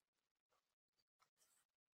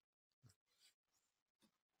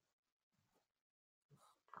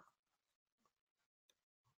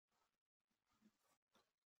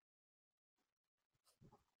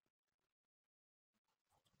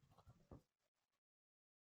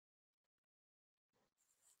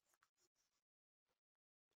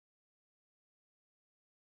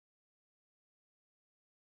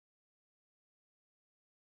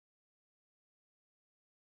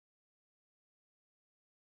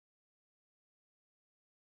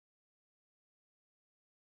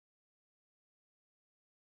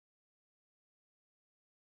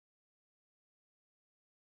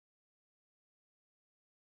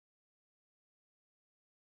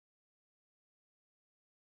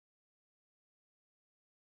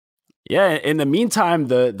 Yeah, in the meantime,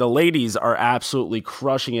 the ladies are absolutely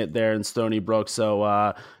crushing it there in Stony Brook.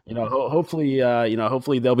 So hopefully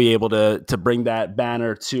they'll be able to bring that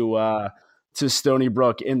banner to Stony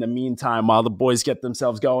Brook in the meantime while the boys get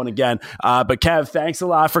themselves going again. But Kev, thanks a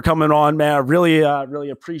lot for coming on, man. I really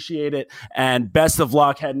appreciate it, and best of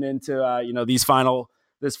luck heading into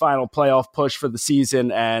this final playoff push for the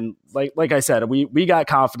season. And like I said, we got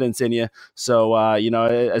confidence in you. So,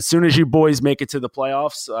 as soon as you boys make it to the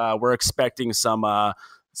playoffs, we're expecting some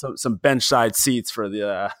bench side seats for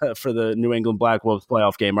the New England Black Wolves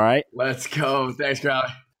playoff game. All right. Let's go. Thanks, Crowley.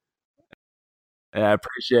 Yeah, I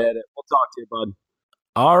appreciate it. We'll talk to you, bud.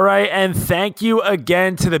 All right, and thank you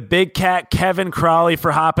again to the big cat, Kevin Crowley,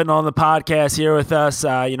 for hopping on the podcast here with us.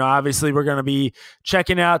 Obviously we're going to be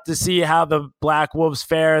checking out to see how the Black Wolves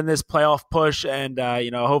fare in this playoff push, and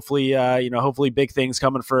hopefully big things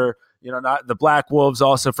coming for not the Black Wolves,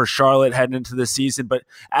 also for Charlotte heading into the season. But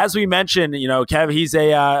as we mentioned, Kev, he's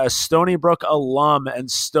a Stony Brook alum,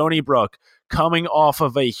 and Stony Brook coming off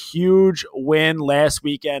of a huge win last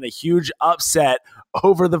weekend, a huge upset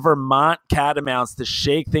over the Vermont Catamounts to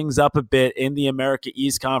shake things up a bit in the America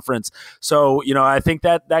East Conference. So, I think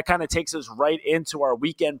that kind of takes us right into our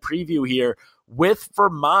weekend preview here with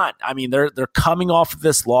Vermont. I mean, they're coming off of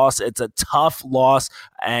this loss. It's a tough loss.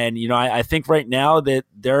 And, I think right now that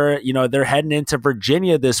they're heading into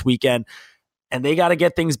Virginia this weekend, and they got to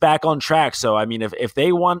get things back on track. So, I mean, if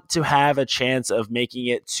they want to have a chance of making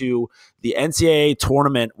it to the NCAA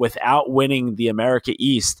tournament without winning the America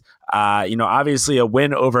East, obviously a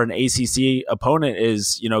win over an ACC opponent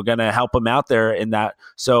is, going to help them out there in that.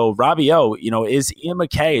 So, Robbie O, is Ian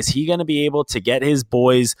McKay, is he going to be able to get his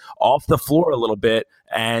boys off the floor a little bit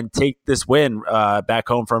and take this win back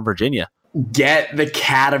home from Virginia? Get the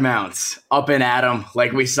Catamounts up and at 'em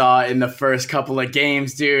like we saw in the first couple of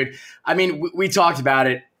games, dude. I mean, we talked about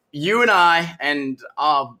it. You and I, and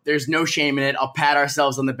there's no shame in it. I'll pat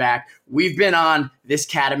ourselves on the back. We've been on this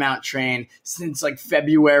Catamount train since like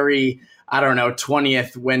February,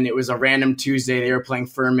 20th, when it was a random Tuesday. They were playing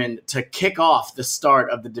Furman to kick off the start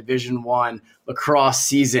of the Division I lacrosse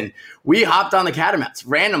season. We hopped on the Catamounts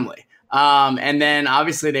randomly. And then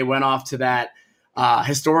obviously they went off to that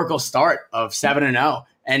historical start of 7-0.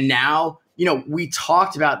 And now, we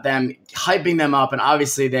talked about them, hyping them up, and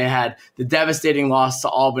obviously they had the devastating loss to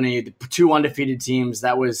Albany, the two undefeated teams.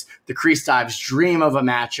 That was the Crease Dives' dream of a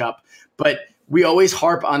matchup. But we always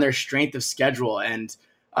harp on their strength of schedule, and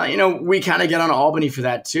we kind of get on Albany for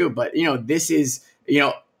that too. But this is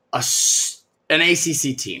an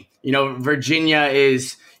ACC team. Virginia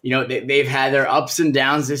is. They've had their ups and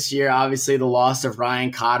downs this year. Obviously, the loss of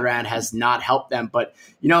Ryan Conrad has not helped them. But,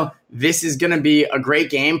 this is going to be a great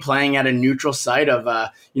game playing at a neutral site of,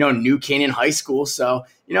 New Canaan High School. So,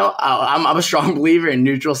 I'm a strong believer in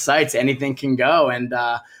neutral sites. Anything can go. And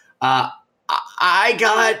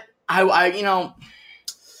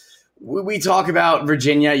we talk about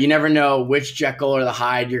Virginia. You never know which Jekyll or the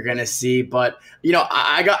Hyde you're going to see. But,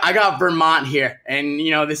 I got Vermont here. And,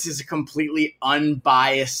 this is a completely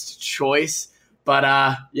unbiased choice. But,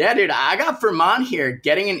 yeah, dude, I got Vermont here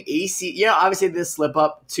getting an AC. Obviously this slip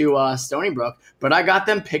up to Stony Brook. But I got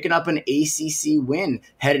them picking up an ACC win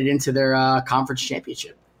headed into their conference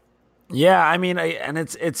championship. Yeah, I mean,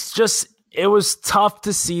 it was tough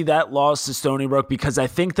to see that loss to Stony Brook because I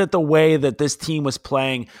think that the way that this team was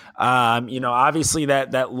playing, obviously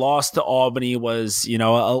that loss to Albany was,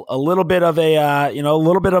 a little bit of a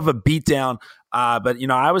beatdown. But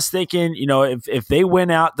I was thinking, if they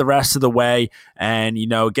win out the rest of the way and,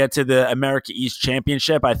 get to the America East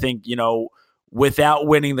Championship, I think, without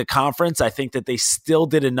winning the conference, I think that they still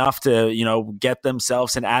did enough to, get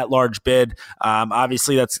themselves an at-large bid.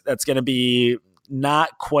 Obviously, that's going to be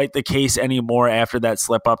not quite the case anymore after that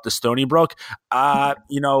slip up to Stony Brook.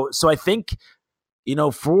 So I think,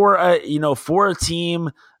 for a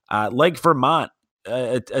team like Vermont,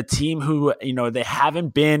 a team who, they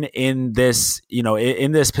haven't been in this,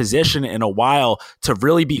 in this position in a while to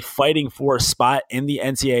really be fighting for a spot in the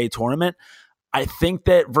NCAA tournament. I think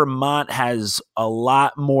that Vermont has a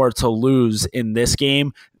lot more to lose in this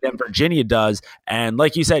game than Virginia does. And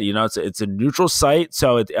like you said, it's a neutral site.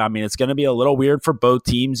 So, it's going to be a little weird for both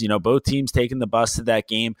teams, both teams taking the bus to that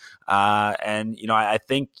game. I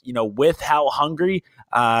think, with how hungry,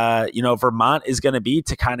 Vermont is going to be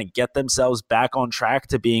to kind of get themselves back on track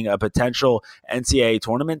to being a potential NCAA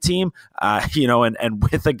tournament team, and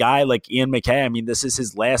with a guy like Ian McKay, this is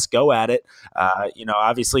his last go at it.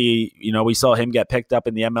 Obviously, we saw him get picked up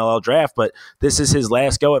in the MLL draft, but this is his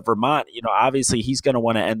last go at Vermont. Obviously he's going to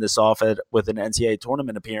want to end this off with an NCAA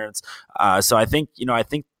tournament appearance. So I think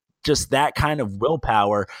just that kind of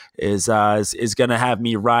willpower is going to have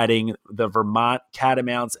me riding the Vermont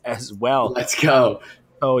Catamounts as well. Let's go.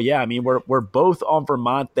 Oh yeah, we're both on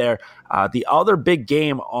Vermont there. The other big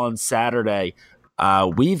game on Saturday,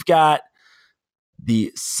 we've got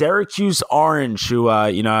the Syracuse Orange, who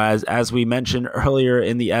as we mentioned earlier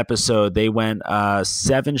in the episode, they went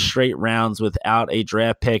 7 straight rounds without a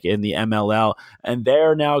draft pick in the MLL, and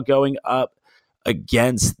they're now going up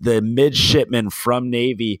against the midshipmen from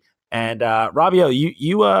Navy. And Robbio,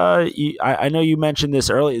 I know you mentioned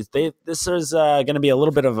this earlier. This is going to be a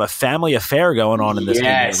little bit of a family affair going on in this game.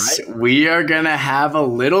 Yes, right? We are going to have a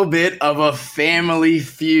little bit of a family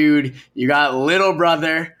feud. You got little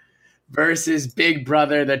brother versus big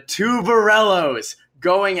brother, the two Varellos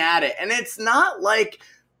going at it. And it's not like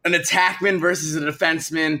an attackman versus a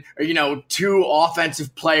defenseman or, two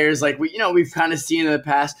offensive players like we've kind of seen in the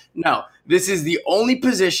past. No, this is the only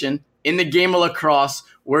position in the game of lacrosse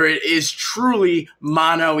where it is truly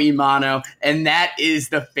mano a mano, and that is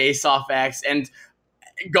the face-off X. And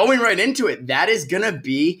going right into it, that is going to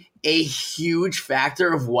be a huge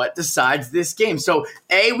factor of what decides this game. So,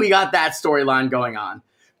 A, we got that storyline going on.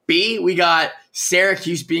 B, we got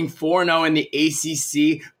Syracuse being 4-0 in the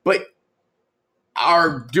ACC, but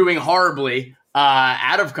are doing horribly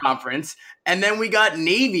out of conference. And then we got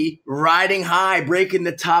Navy riding high, breaking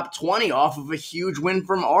the top 20 off of a huge win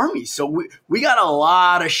from Army. So we got a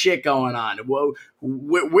lot of shit going on. Whoa,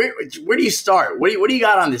 where do you start? What do you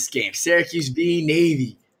got on this game? Syracuse v.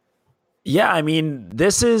 Navy. Yeah,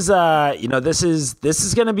 this is this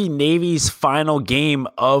is going to be Navy's final game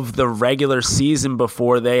of the regular season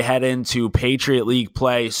before they head into Patriot League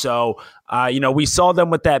play. So, we saw them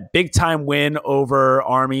with that big time win over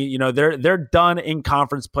Army. They're done in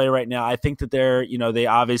conference play right now. I think that they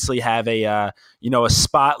obviously have a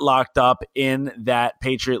spot locked up in that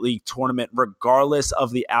Patriot League tournament, regardless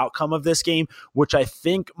of the outcome of this game, which I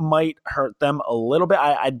think might hurt them a little bit.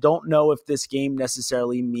 I don't know if this game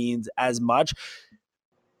necessarily means as much,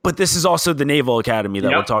 but this is also the Naval Academy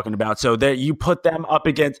that we're talking about. So that you put them up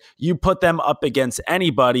against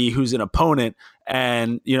anybody who's an opponent,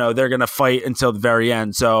 and they're going to fight until the very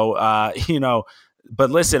end. So but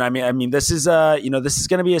listen, this is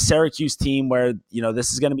going to be a Syracuse team where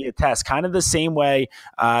this is going to be a test, kind of the same way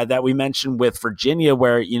that we mentioned with Virginia,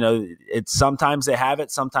 where it's sometimes they have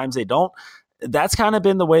it, sometimes they don't. That's kind of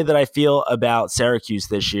been the way that I feel about Syracuse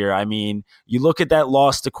this year. You look at that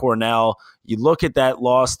loss to Cornell, you look at that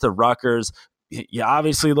loss to Rutgers, you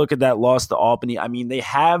obviously look at that loss to Albany. They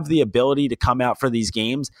have the ability to come out for these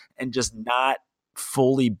games and just not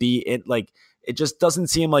fully be it. Like, it just doesn't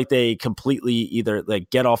seem like they completely either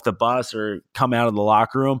get off the bus or come out of the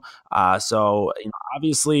locker room. So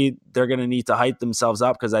obviously they're going to need to hype themselves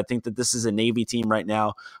up, because I think that this is a Navy team right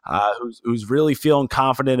now who's really feeling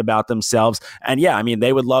confident about themselves. And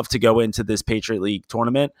they would love to go into this Patriot League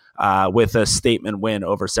tournament with a statement win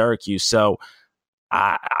over Syracuse. So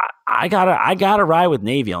I gotta ride with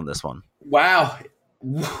Navy on this one. Wow,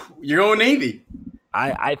 you're going Navy.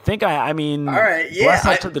 I think all right. Yeah, bless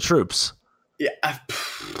up to the troops. Yeah,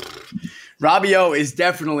 Robbio is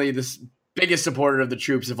definitely the biggest supporter of the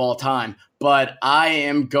troops of all time, but I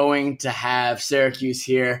am going to have Syracuse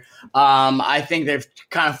here. I think they've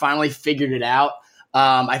kind of finally figured it out.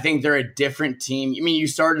 I think they're a different team. You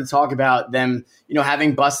started to talk about them,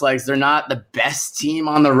 having bus legs. They're not the best team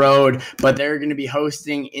on the road, but they're going to be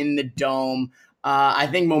hosting in the Dome. I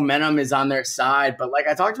think momentum is on their side, but like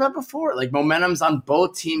I talked about before, momentum's on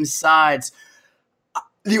both teams' sides.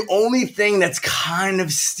 The only thing that's kind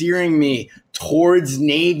of steering me towards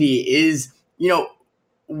Navy is,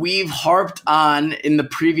 we've harped on in the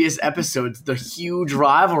previous episodes the huge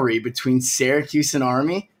rivalry between Syracuse and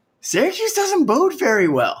Army. Syracuse doesn't bode very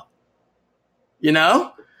well. you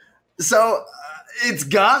know? So it's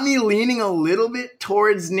got me leaning a little bit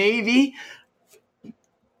towards Navy.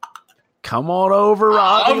 Come on over,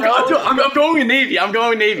 Robbie. I'm going with Navy.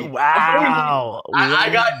 Wow. I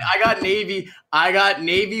got Navy. I got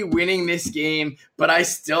Navy winning this game, but I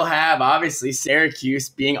still have, obviously, Syracuse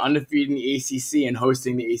being undefeated in the ACC and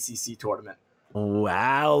hosting the ACC tournament.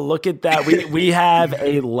 Wow, look at that. We have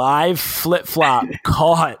a live flip-flop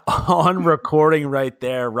caught on recording right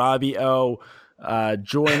there. Robbie O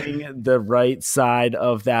joining the right side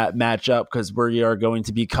of that matchup because we are going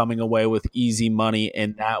to be coming away with easy money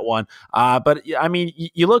in that one. But I mean,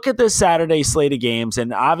 you look at this Saturday slate of games,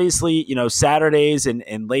 and obviously, Saturdays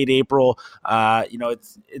in late April,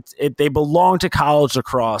 they belong to college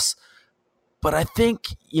lacrosse. But I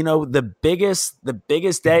think, the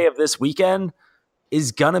biggest day of this weekend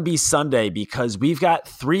is going to be Sunday because we've got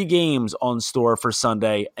 3 games on store for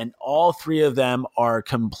Sunday, and all 3 of them are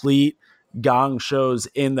complete gong shows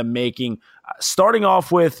in the making. Starting off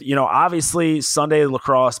with, obviously Sunday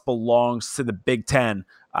lacrosse belongs to the Big Ten.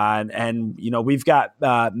 And we've got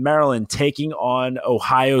Maryland taking on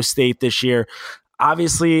Ohio State this year.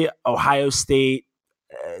 Obviously, Ohio State,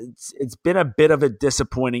 it's been a bit of a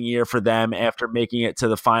disappointing year for them after making it to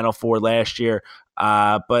the Final Four last year.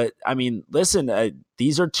 But I mean, listen,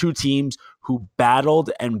 these are 2 teams who battled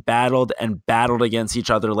against each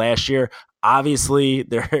other last year. Obviously,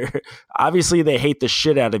 they hate the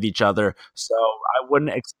shit out of each other. So I wouldn't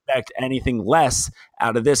expect anything less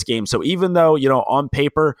out of this game. So even though, on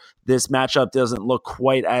paper, this matchup doesn't look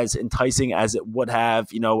quite as enticing as it would have,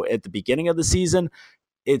 at the beginning of the season,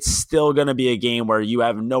 it's still going to be a game where you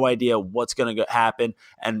have no idea what's going to happen.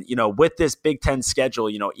 And, with this Big Ten schedule,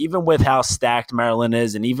 even with how stacked Maryland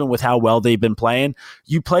is and even with how well they've been playing,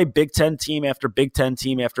 you play Big Ten team after Big Ten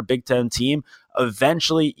team after Big Ten team.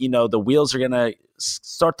 Eventually, the wheels are going to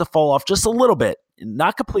start to fall off just a little bit,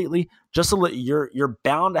 not completely, just a little. You're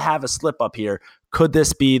bound to have a slip up here. Could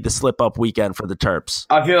this be the slip up weekend for the Terps?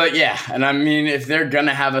 I feel like, yeah. And I mean, if they're going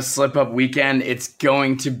to have a slip up weekend, it's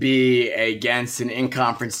going to be against an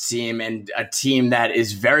in-conference team and a team that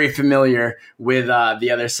is very familiar with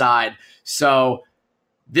the other side. So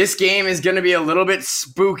this game is going to be a little bit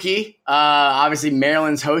spooky. Obviously,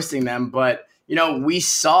 Maryland's hosting them, but we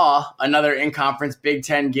saw another in-conference Big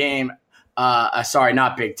Ten game. Sorry,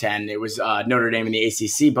 not Big Ten. It was Notre Dame in the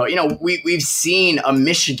ACC. But, we've seen a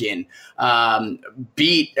Michigan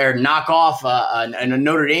beat or knock off a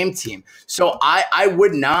Notre Dame team. So I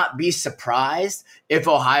would not be surprised if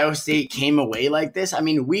Ohio State came away like this. I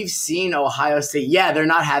mean, we've seen Ohio State. Yeah, they're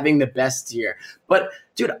not having the best year. But,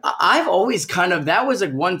 dude, I've always that was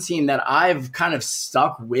like one team that I've kind of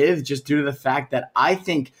stuck with just due to the fact that I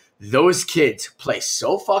think those kids play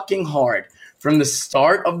so fucking hard from the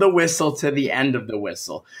start of the whistle to the end of the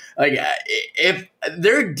whistle. Like, if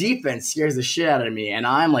their defense scares the shit out of me and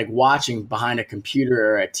I'm like watching behind a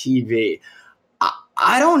computer or a TV,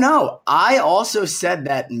 I don't know. I also said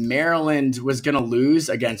that Maryland was going to lose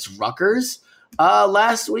against Rutgers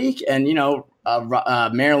last week. And,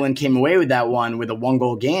 Maryland came away with that one with a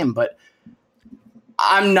 1-goal game. But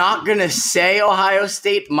I'm not going to say Ohio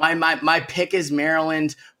State. My pick is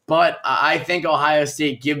Maryland. But I think Ohio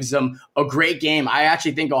State gives them a great game. I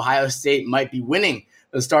actually think Ohio State might be winning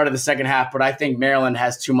the start of the second half, but I think Maryland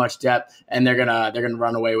has too much depth, and they're gonna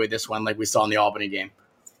run away with this one like we saw in the Albany game.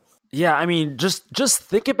 Yeah, I mean, just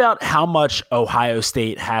think about how much Ohio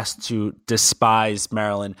State has to despise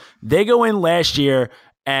Maryland. They go in last year,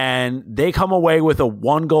 and they come away with a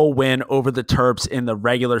 1-goal win over the Terps in the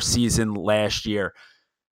regular season last year.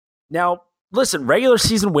 Now, listen, regular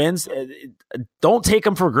season wins, don't take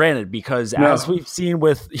them for granted because as we've seen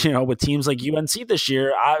with teams like UNC this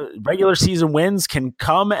year, regular season wins can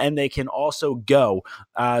come and they can also go.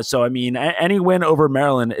 So, I mean, any win over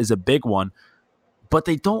Maryland is a big one, but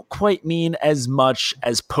they don't quite mean as much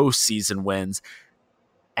as postseason wins.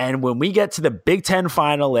 And when we get to the Big Ten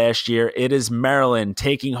final last year, it is Maryland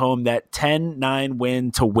taking home that 10-9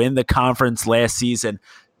 win to win the conference last season.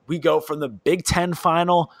 We go from the Big Ten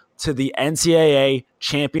final to the NCAA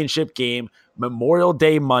championship game, Memorial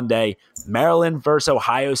Day Monday, Maryland versus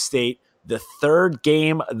Ohio State, the third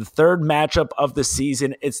matchup of the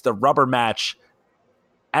season. It's the rubber match.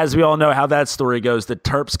 As we all know how that story goes, the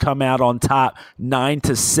Terps come out on top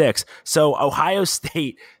 9-6. So Ohio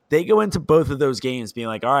State, they go into both of those games being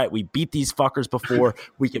like, all right, we beat these fuckers before,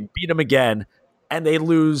 we can beat them again, and they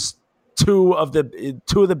lose two of the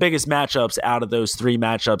biggest matchups out of those 3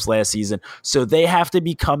 matchups last season. So they have to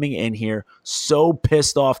be coming in here so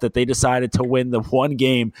pissed off that they decided to win the one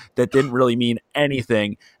game that didn't really mean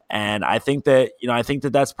anything. And I think that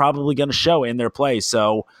that's probably going to show in their play.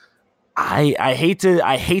 So I hate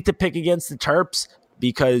to pick against the Terps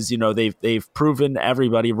because, you know, they've proven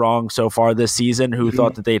everybody wrong so far this season who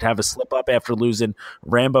thought that they'd have a slip up after losing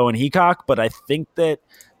Rambo and Heacock. But I think that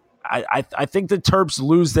I think the Terps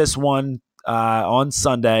lose this one on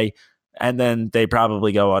Sunday, and then they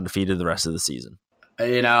probably go undefeated the rest of the season.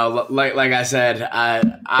 You know, like I said,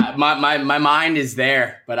 my mind is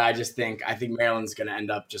there, but I think Maryland's going to end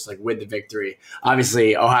up just like with the victory.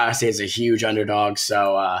 Obviously, Ohio State is a huge underdog,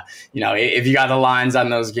 so you know, if you got the lines on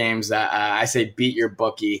those games, I say beat your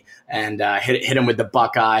bookie and hit him with the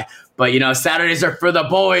Buckeye. But you know, Saturdays are for the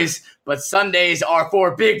boys, but Sundays are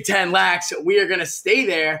for Big Ten Lax. We are going to stay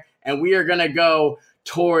there, and we are going to go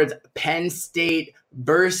towards Penn State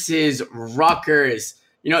versus Rutgers.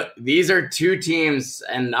 You know, these are two teams,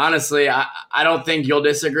 and honestly, I don't think you'll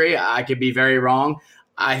disagree. I could be very wrong.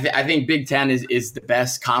 I think Big Ten is the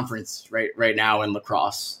best conference right now in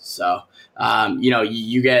lacrosse. So, you know,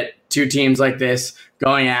 you get two teams like this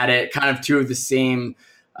going at it, kind of two of the same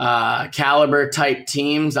caliber type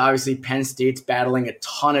teams. Obviously, Penn State's battling a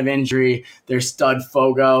ton of injury. Their stud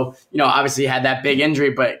Fogo, you know, obviously had that big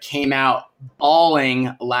injury, but came out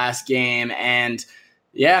balling last game. And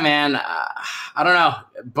yeah, man, I don't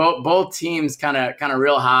know. Both teams kind of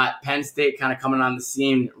real hot. Penn State kind of coming on the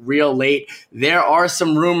scene real late. There are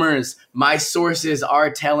some rumors. My sources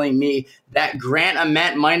are telling me that Grant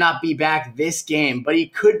Ament might not be back this game, but he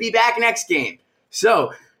could be back next game.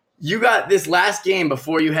 So you got this last game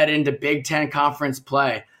before you head into Big Ten conference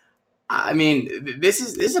play. I mean, this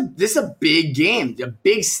is a big game, a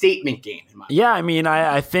big statement game. Yeah, I mean,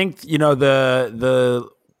 I think, you know, the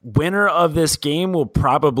winner of this game will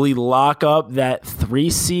probably lock up that 3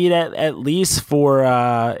 seed at least for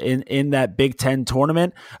in that Big Ten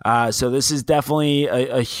tournament. So this is definitely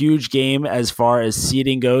a huge game as far as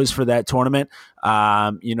seeding goes for that tournament.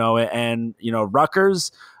 You know, and you know,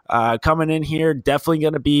 Rutgers coming in here definitely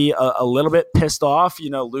going to be a little bit pissed off. You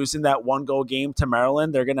know, losing that 1-goal game to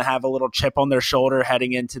Maryland, they're going to have a little chip on their shoulder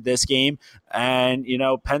heading into this game. And you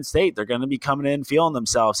know, Penn State, they're going to be coming in feeling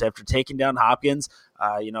themselves after taking down Hopkins.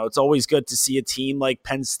 You know, it's always good to see a team like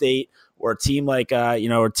Penn State or a team like, you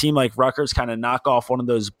know, or a team like Rutgers kind of knock off one of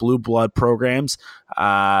those blue blood programs.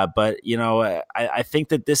 But, you know, I think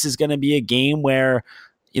that this is going to be a game where,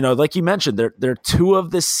 you know, like you mentioned, they're two of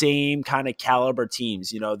the same kind of caliber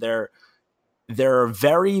teams. You know, they're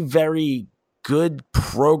very, very good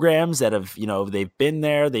programs that have, you know, they've been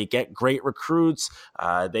there. They get great recruits.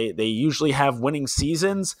 They usually have winning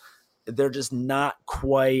seasons. They're just not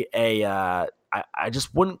quite a I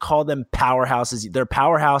just wouldn't call them powerhouses. They're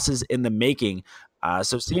powerhouses in the making.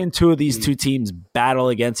 So seeing two of these two teams battle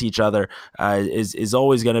against each other is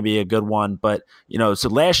always going to be a good one. But, you know, so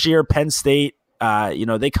last year, Penn State, you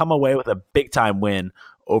know, they come away with a big-time win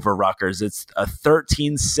over Rutgers. It's a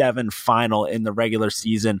 13-7 final in the regular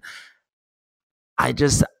season. I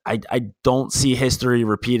don't see history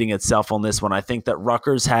repeating itself on this one. I think that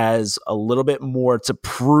Rutgers has a little bit more to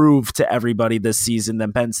prove to everybody this season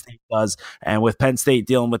than Penn State does. And with Penn State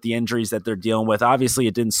dealing with the injuries that they're dealing with, obviously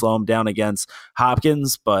it didn't slow them down against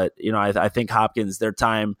Hopkins, but you know, I think Hopkins, their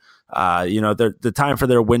time, you know, the time for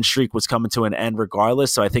their win streak was coming to an end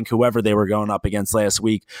regardless. So I think whoever they were going up against last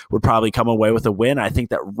week would probably come away with a win. I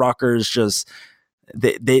think that Rutgers just,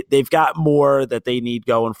 they've got more that they need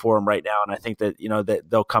going for them right now, and I think that, you know, that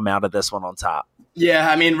they'll come out of this one on top. Yeah,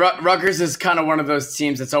 I mean, Rutgers is kind of one of those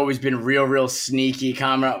teams that's always been real sneaky,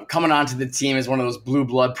 coming onto the team as one of those blue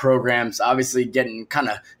blood programs, obviously getting kind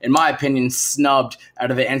of, in my opinion, snubbed out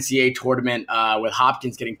of the NCAA tournament with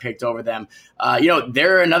Hopkins getting picked over them. You know,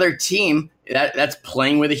 they're another team that's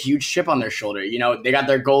playing with a huge chip on their shoulder. You know, they got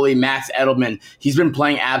their goalie, Max Edelman. He's been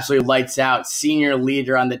playing absolutely lights out, senior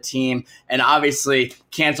leader on the team. And obviously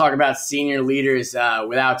can't talk about senior leaders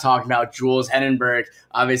without talking about Jules Henenberg,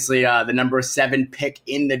 obviously the number 7 pick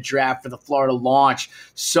in the draft for the Florida Launch.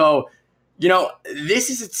 So, you know, this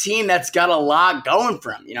is a team that's got a lot going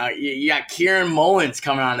for them. You know, you got Kieran Mullins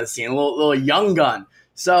coming on the scene, a little young gun.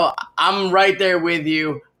 So I'm right there with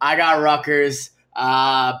you. I got Rutgers.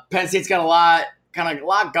 Penn State's got a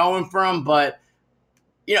lot going for them, but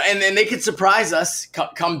you know, and they could surprise us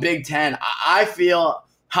come Big Ten. I feel,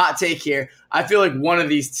 hot take here, I feel like one of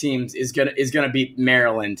these teams is gonna beat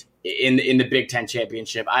Maryland in the Big Ten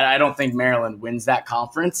championship. I don't think Maryland wins that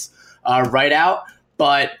conference right out,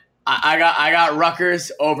 but I got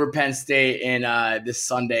Rutgers over Penn State in this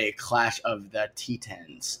Sunday clash of the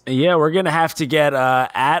T10s. Yeah, we're going to have to get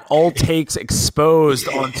at All Takes Exposed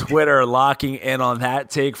on Twitter locking in on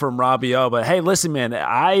that take from Robbie O. But hey, listen, man,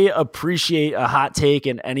 I appreciate a hot take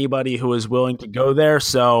and anybody who is willing to go there.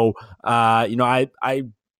 So, you know, I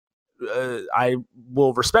I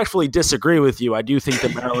will respectfully disagree with you. I do think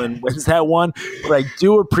that Maryland wins that one, but I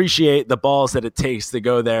do appreciate the balls that it takes to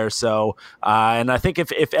go there. So, and I think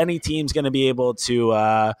if any team's going to be able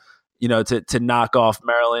to, to knock off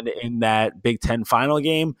Maryland in that Big Ten final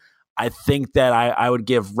game, I think that I would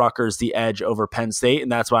give Rutgers the edge over Penn State,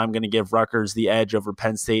 and that's why I'm going to give Rutgers the edge over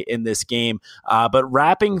Penn State in this game. But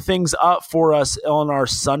wrapping things up for us on our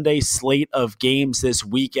Sunday slate of games this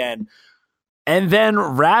weekend, and then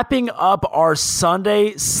wrapping up our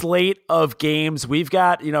Sunday slate of games, we've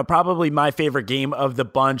got, probably my favorite game of the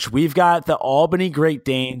bunch. We've got the Albany Great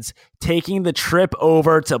Danes taking the trip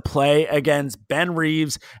over to play against Ben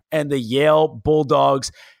Reeves and the Yale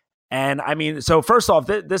Bulldogs. And so first off,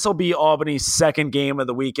 this will be Albany's second game of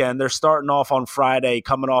the weekend. They're starting off on Friday,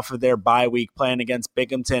 coming off of their bye week, playing against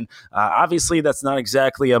Binghamton. Obviously, that's not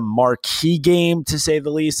exactly a marquee game, to say the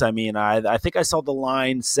least. I think I saw the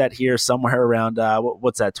line set here somewhere around,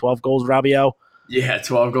 what's that, 12 goals, Rabio? Yeah,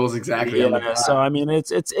 12 goals exactly. Yeah, so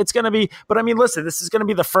it's going to be, but listen, this is going to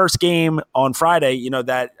be the first game on Friday,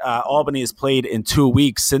 that Albany has played in 2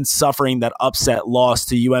 weeks since suffering that upset loss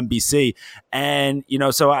to UMBC, and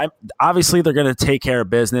so obviously they're going to take care of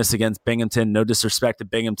business against Binghamton. No disrespect to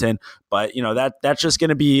Binghamton, but that's just going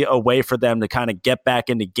to be a way for them to kind of get back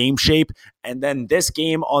into game shape, and then this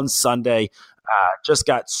game on Sunday just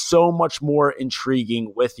got so much more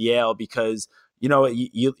intriguing with Yale because.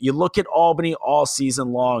 You look at Albany all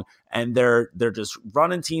season long, and they're just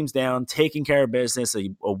running teams down, taking care of business. A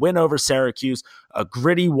win over Syracuse, a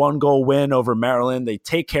gritty 1-goal win over Maryland. They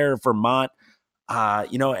take care of Vermont.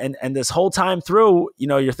 And this whole time through,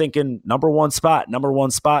 you're thinking number one spot.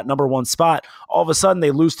 All of a sudden, they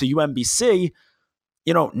lose to UMBC.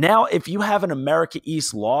 Now if you have an America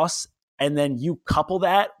East loss, and then you couple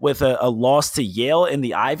that with a loss to Yale in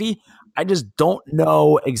the Ivy. I just don't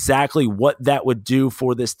know exactly what that would do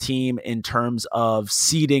for this team in terms of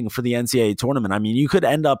seeding for the NCAA tournament. You could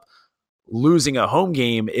end up losing a home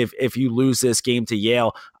game if you lose this game to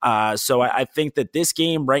Yale. So I think that this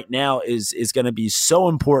game right now is going to be so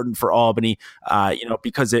important for Albany,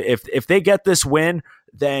 because if they get this win,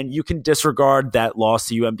 then you can disregard that loss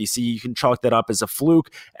to UMBC. You can chalk that up as a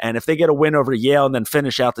fluke. And if they get a win over Yale and then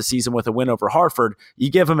finish out the season with a win over Hartford,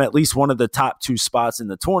 you give them at least one of the top 2 spots in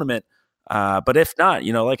the tournament. But if not,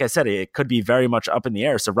 like I said, it could be very much up in the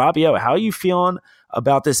air. So, Rabio, how are you feeling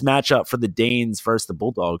about this matchup for the Danes versus the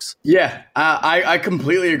Bulldogs? Yeah, I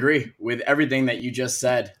completely agree with everything that you just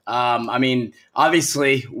said.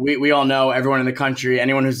 Obviously, we all know, everyone in the country,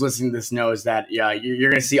 anyone who's listening to this knows that you're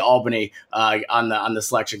going to see Albany on the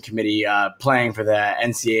selection committee playing for the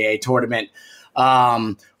NCAA tournament.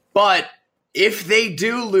 But if they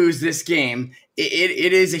do lose this game,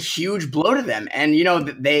 it is a huge blow to them. And,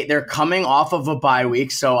 they're coming off of a bye week.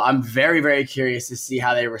 So I'm very, very curious to see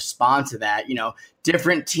how they respond to that.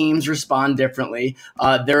 Different teams respond differently.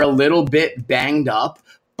 They're a little bit banged up.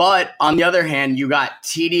 But on the other hand, you got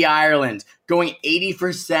TD Ireland going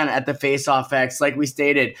 80% at the faceoff X. Like we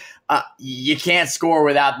stated, you can't score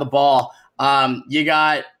without the ball. You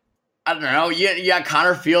got... I don't know. You got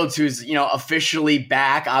Connor Fields, who's, officially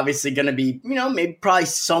back, obviously going to be, maybe probably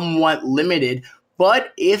somewhat limited.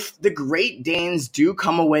 But if the Great Danes do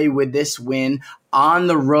come away with this win on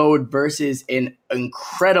the road versus an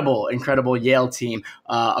incredible Yale team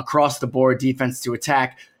across the board, defense to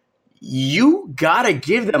attack, you got to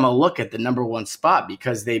give them a look at the number 1 spot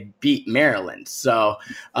because they beat Maryland. So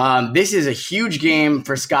this is a huge game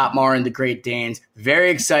for Scott Marr and the Great Danes. Very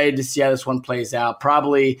excited to see how this one plays out.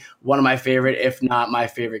 Probably one of my favorite, if not my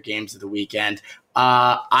favorite games of the weekend.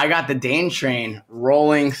 I got the Dane train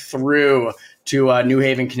rolling through to New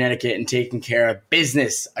Haven, Connecticut, and taking care of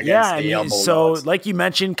business against the Yale Bulldogs. So, like you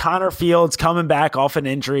mentioned, Connor Fields coming back off an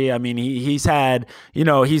injury. He's had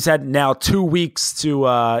now 2 weeks to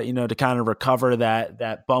kind of recover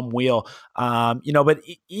that bum wheel. But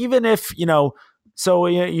even if you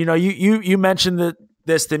mentioned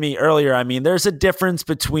this to me earlier. There's a difference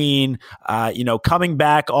between coming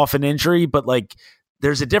back off an injury, but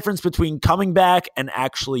there's a difference between coming back and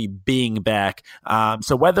actually being back.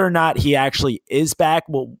 So whether or not he actually is back,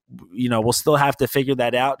 we'll still have to figure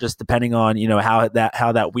that out, just depending on, how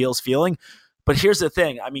that wheel's feeling. But here's the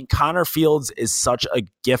thing. Connor Fields is such a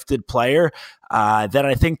gifted player that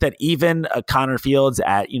I think that even Connor Fields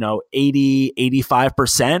at, 80,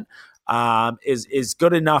 85%, is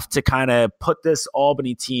good enough to kind of put this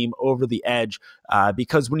Albany team over the edge.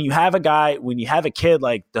 Because when you have a kid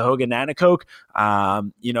like Dahoga Nanakok,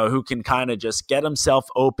 who can kind of just get himself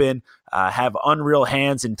open, have unreal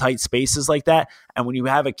hands in tight spaces like that. And when you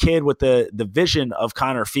have a kid with the vision of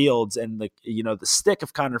Connor Fields and the stick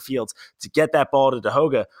of Connor Fields to get that ball to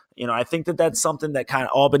Dahoga, I think that's something that kind of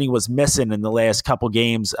Albany was missing in the last couple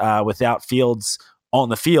games without Fields on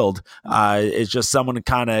the field. Is just someone to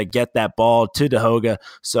kind of get that ball to Dahoga.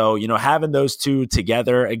 So, having those two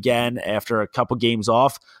together again after a couple games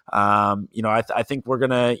off, I think we're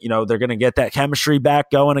going to, they're going to get that chemistry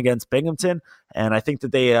back going against Binghamton. And I think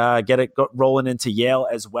that they get it rolling into Yale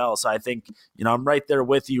as well. So I think, I'm right there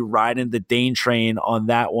with you riding the Dane train on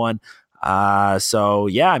that one.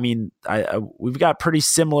 We've got pretty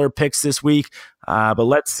similar picks this week, but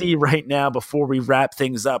let's see right now before we wrap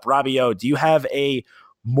things up. Robbie O, do you have a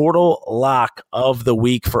mortal lock of the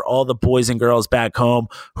week for all the boys and girls back home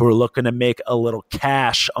who are looking to make a little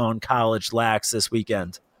cash on college lax this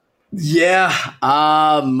weekend? Yeah,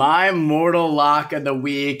 my mortal lock of the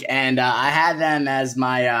week, and I had them as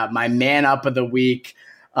my my man up of the week.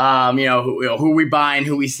 Who we buying,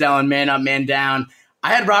 who we selling, man up, man down.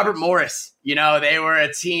 I had Robert Morris. They were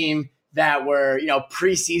a team that were,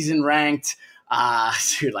 preseason ranked,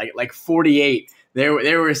 like 48. There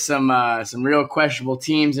were some real questionable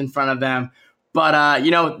teams in front of them, but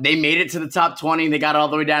they made it to the top 20. They got all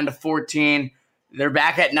the way down to 14. They're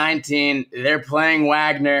back at 19. They're playing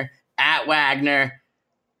Wagner at Wagner.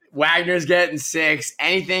 Wagner's getting 6.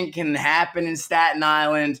 Anything can happen in Staten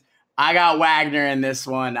Island. I got Wagner in this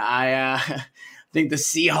one. I think the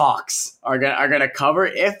Seahawks are gonna cover,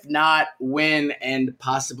 if not win, and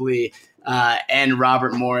possibly end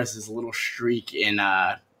Robert Morris's little streak in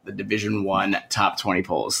the Division I top 20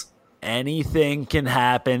 polls. Anything can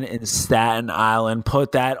happen in Staten Island.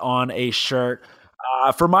 Put that on a shirt.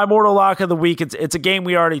 For my mortal lock of the week, it's a game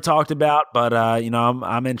we already talked about, but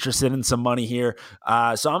I'm interested in some money here.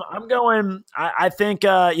 So I'm going. I think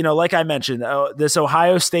like I mentioned, this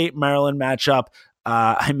Ohio State Maryland matchup.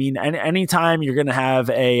 Anytime you're going to have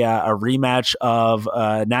a rematch of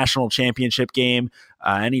a national championship game,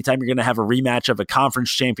 anytime you're going to have a rematch of a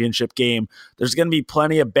conference championship game, there's going to be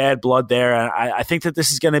plenty of bad blood there. And I think that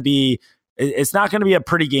this is going to be, it's not going to be a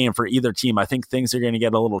pretty game for either team. I think things are going to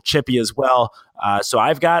get a little chippy as well. So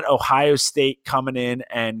I've got Ohio State coming in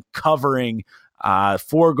and covering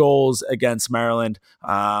 4 goals against Maryland.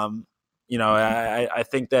 I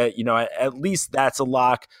think that, at least that's a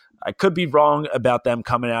lock. I could be wrong about them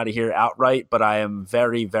coming out of here outright, but I am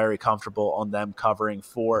very, very comfortable on them covering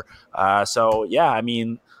 4. I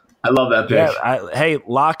love that pick. Hey,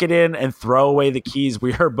 lock it in and throw away the keys.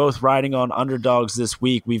 We are both riding on underdogs this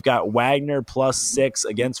week. We've got Wagner +6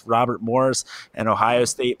 against Robert Morris and Ohio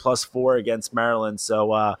State +4 against Maryland.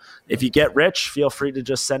 So if you get rich, feel free to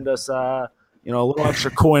just send us a little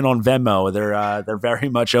extra coin on Venmo. They're very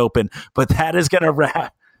much open. But that is going to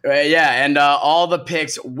wrap. And all the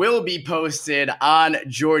picks will be posted on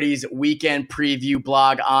Jordy's weekend preview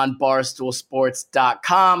blog on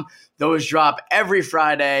barstoolsports.com. Those drop every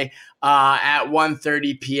Friday at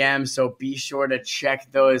 1:30 p.m. So be sure to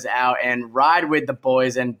check those out and ride with the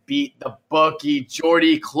boys and beat the bookie.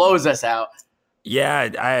 Jordy, close us out.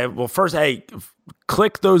 Yeah, first,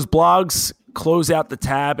 click those blogs. Close out the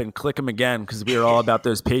tab and click them again because we are all about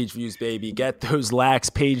those page views, baby. Get those lax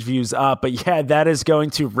page views up. But yeah, that is going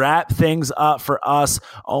to wrap things up for us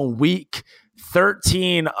on week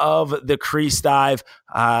 13 of the Crease Dive.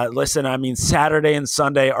 Saturday and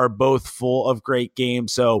Sunday are both full of great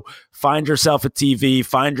games. So find yourself a TV,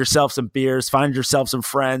 find yourself some beers, find yourself some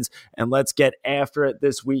friends, and let's get after it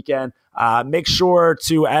this weekend. Make sure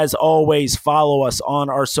to, as always, follow us on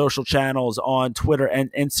our social channels on Twitter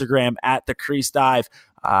and Instagram at The Crease Dive.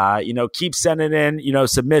 Keep sending in,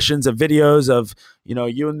 submissions of videos of,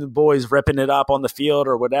 you and the boys ripping it up on the field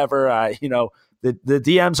or whatever. The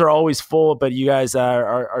DMs are always full, but you guys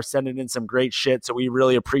are sending in some great shit, so we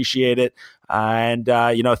really appreciate it.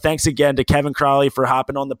 Thanks again to Kevin Crowley for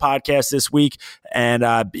hopping on the podcast this week. And,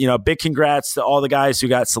 big congrats to all the guys who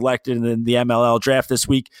got selected in the MLL draft this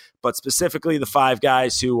week, but specifically the 5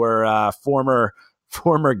 guys who were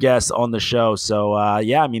former guests on the show. So,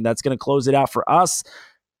 that's going to close it out for us.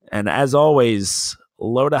 And as always,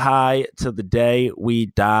 low to high to the day we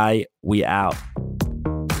die, we out.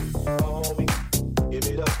 Give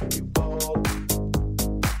it up, you ball.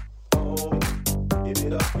 Give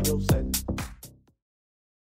it up, you say.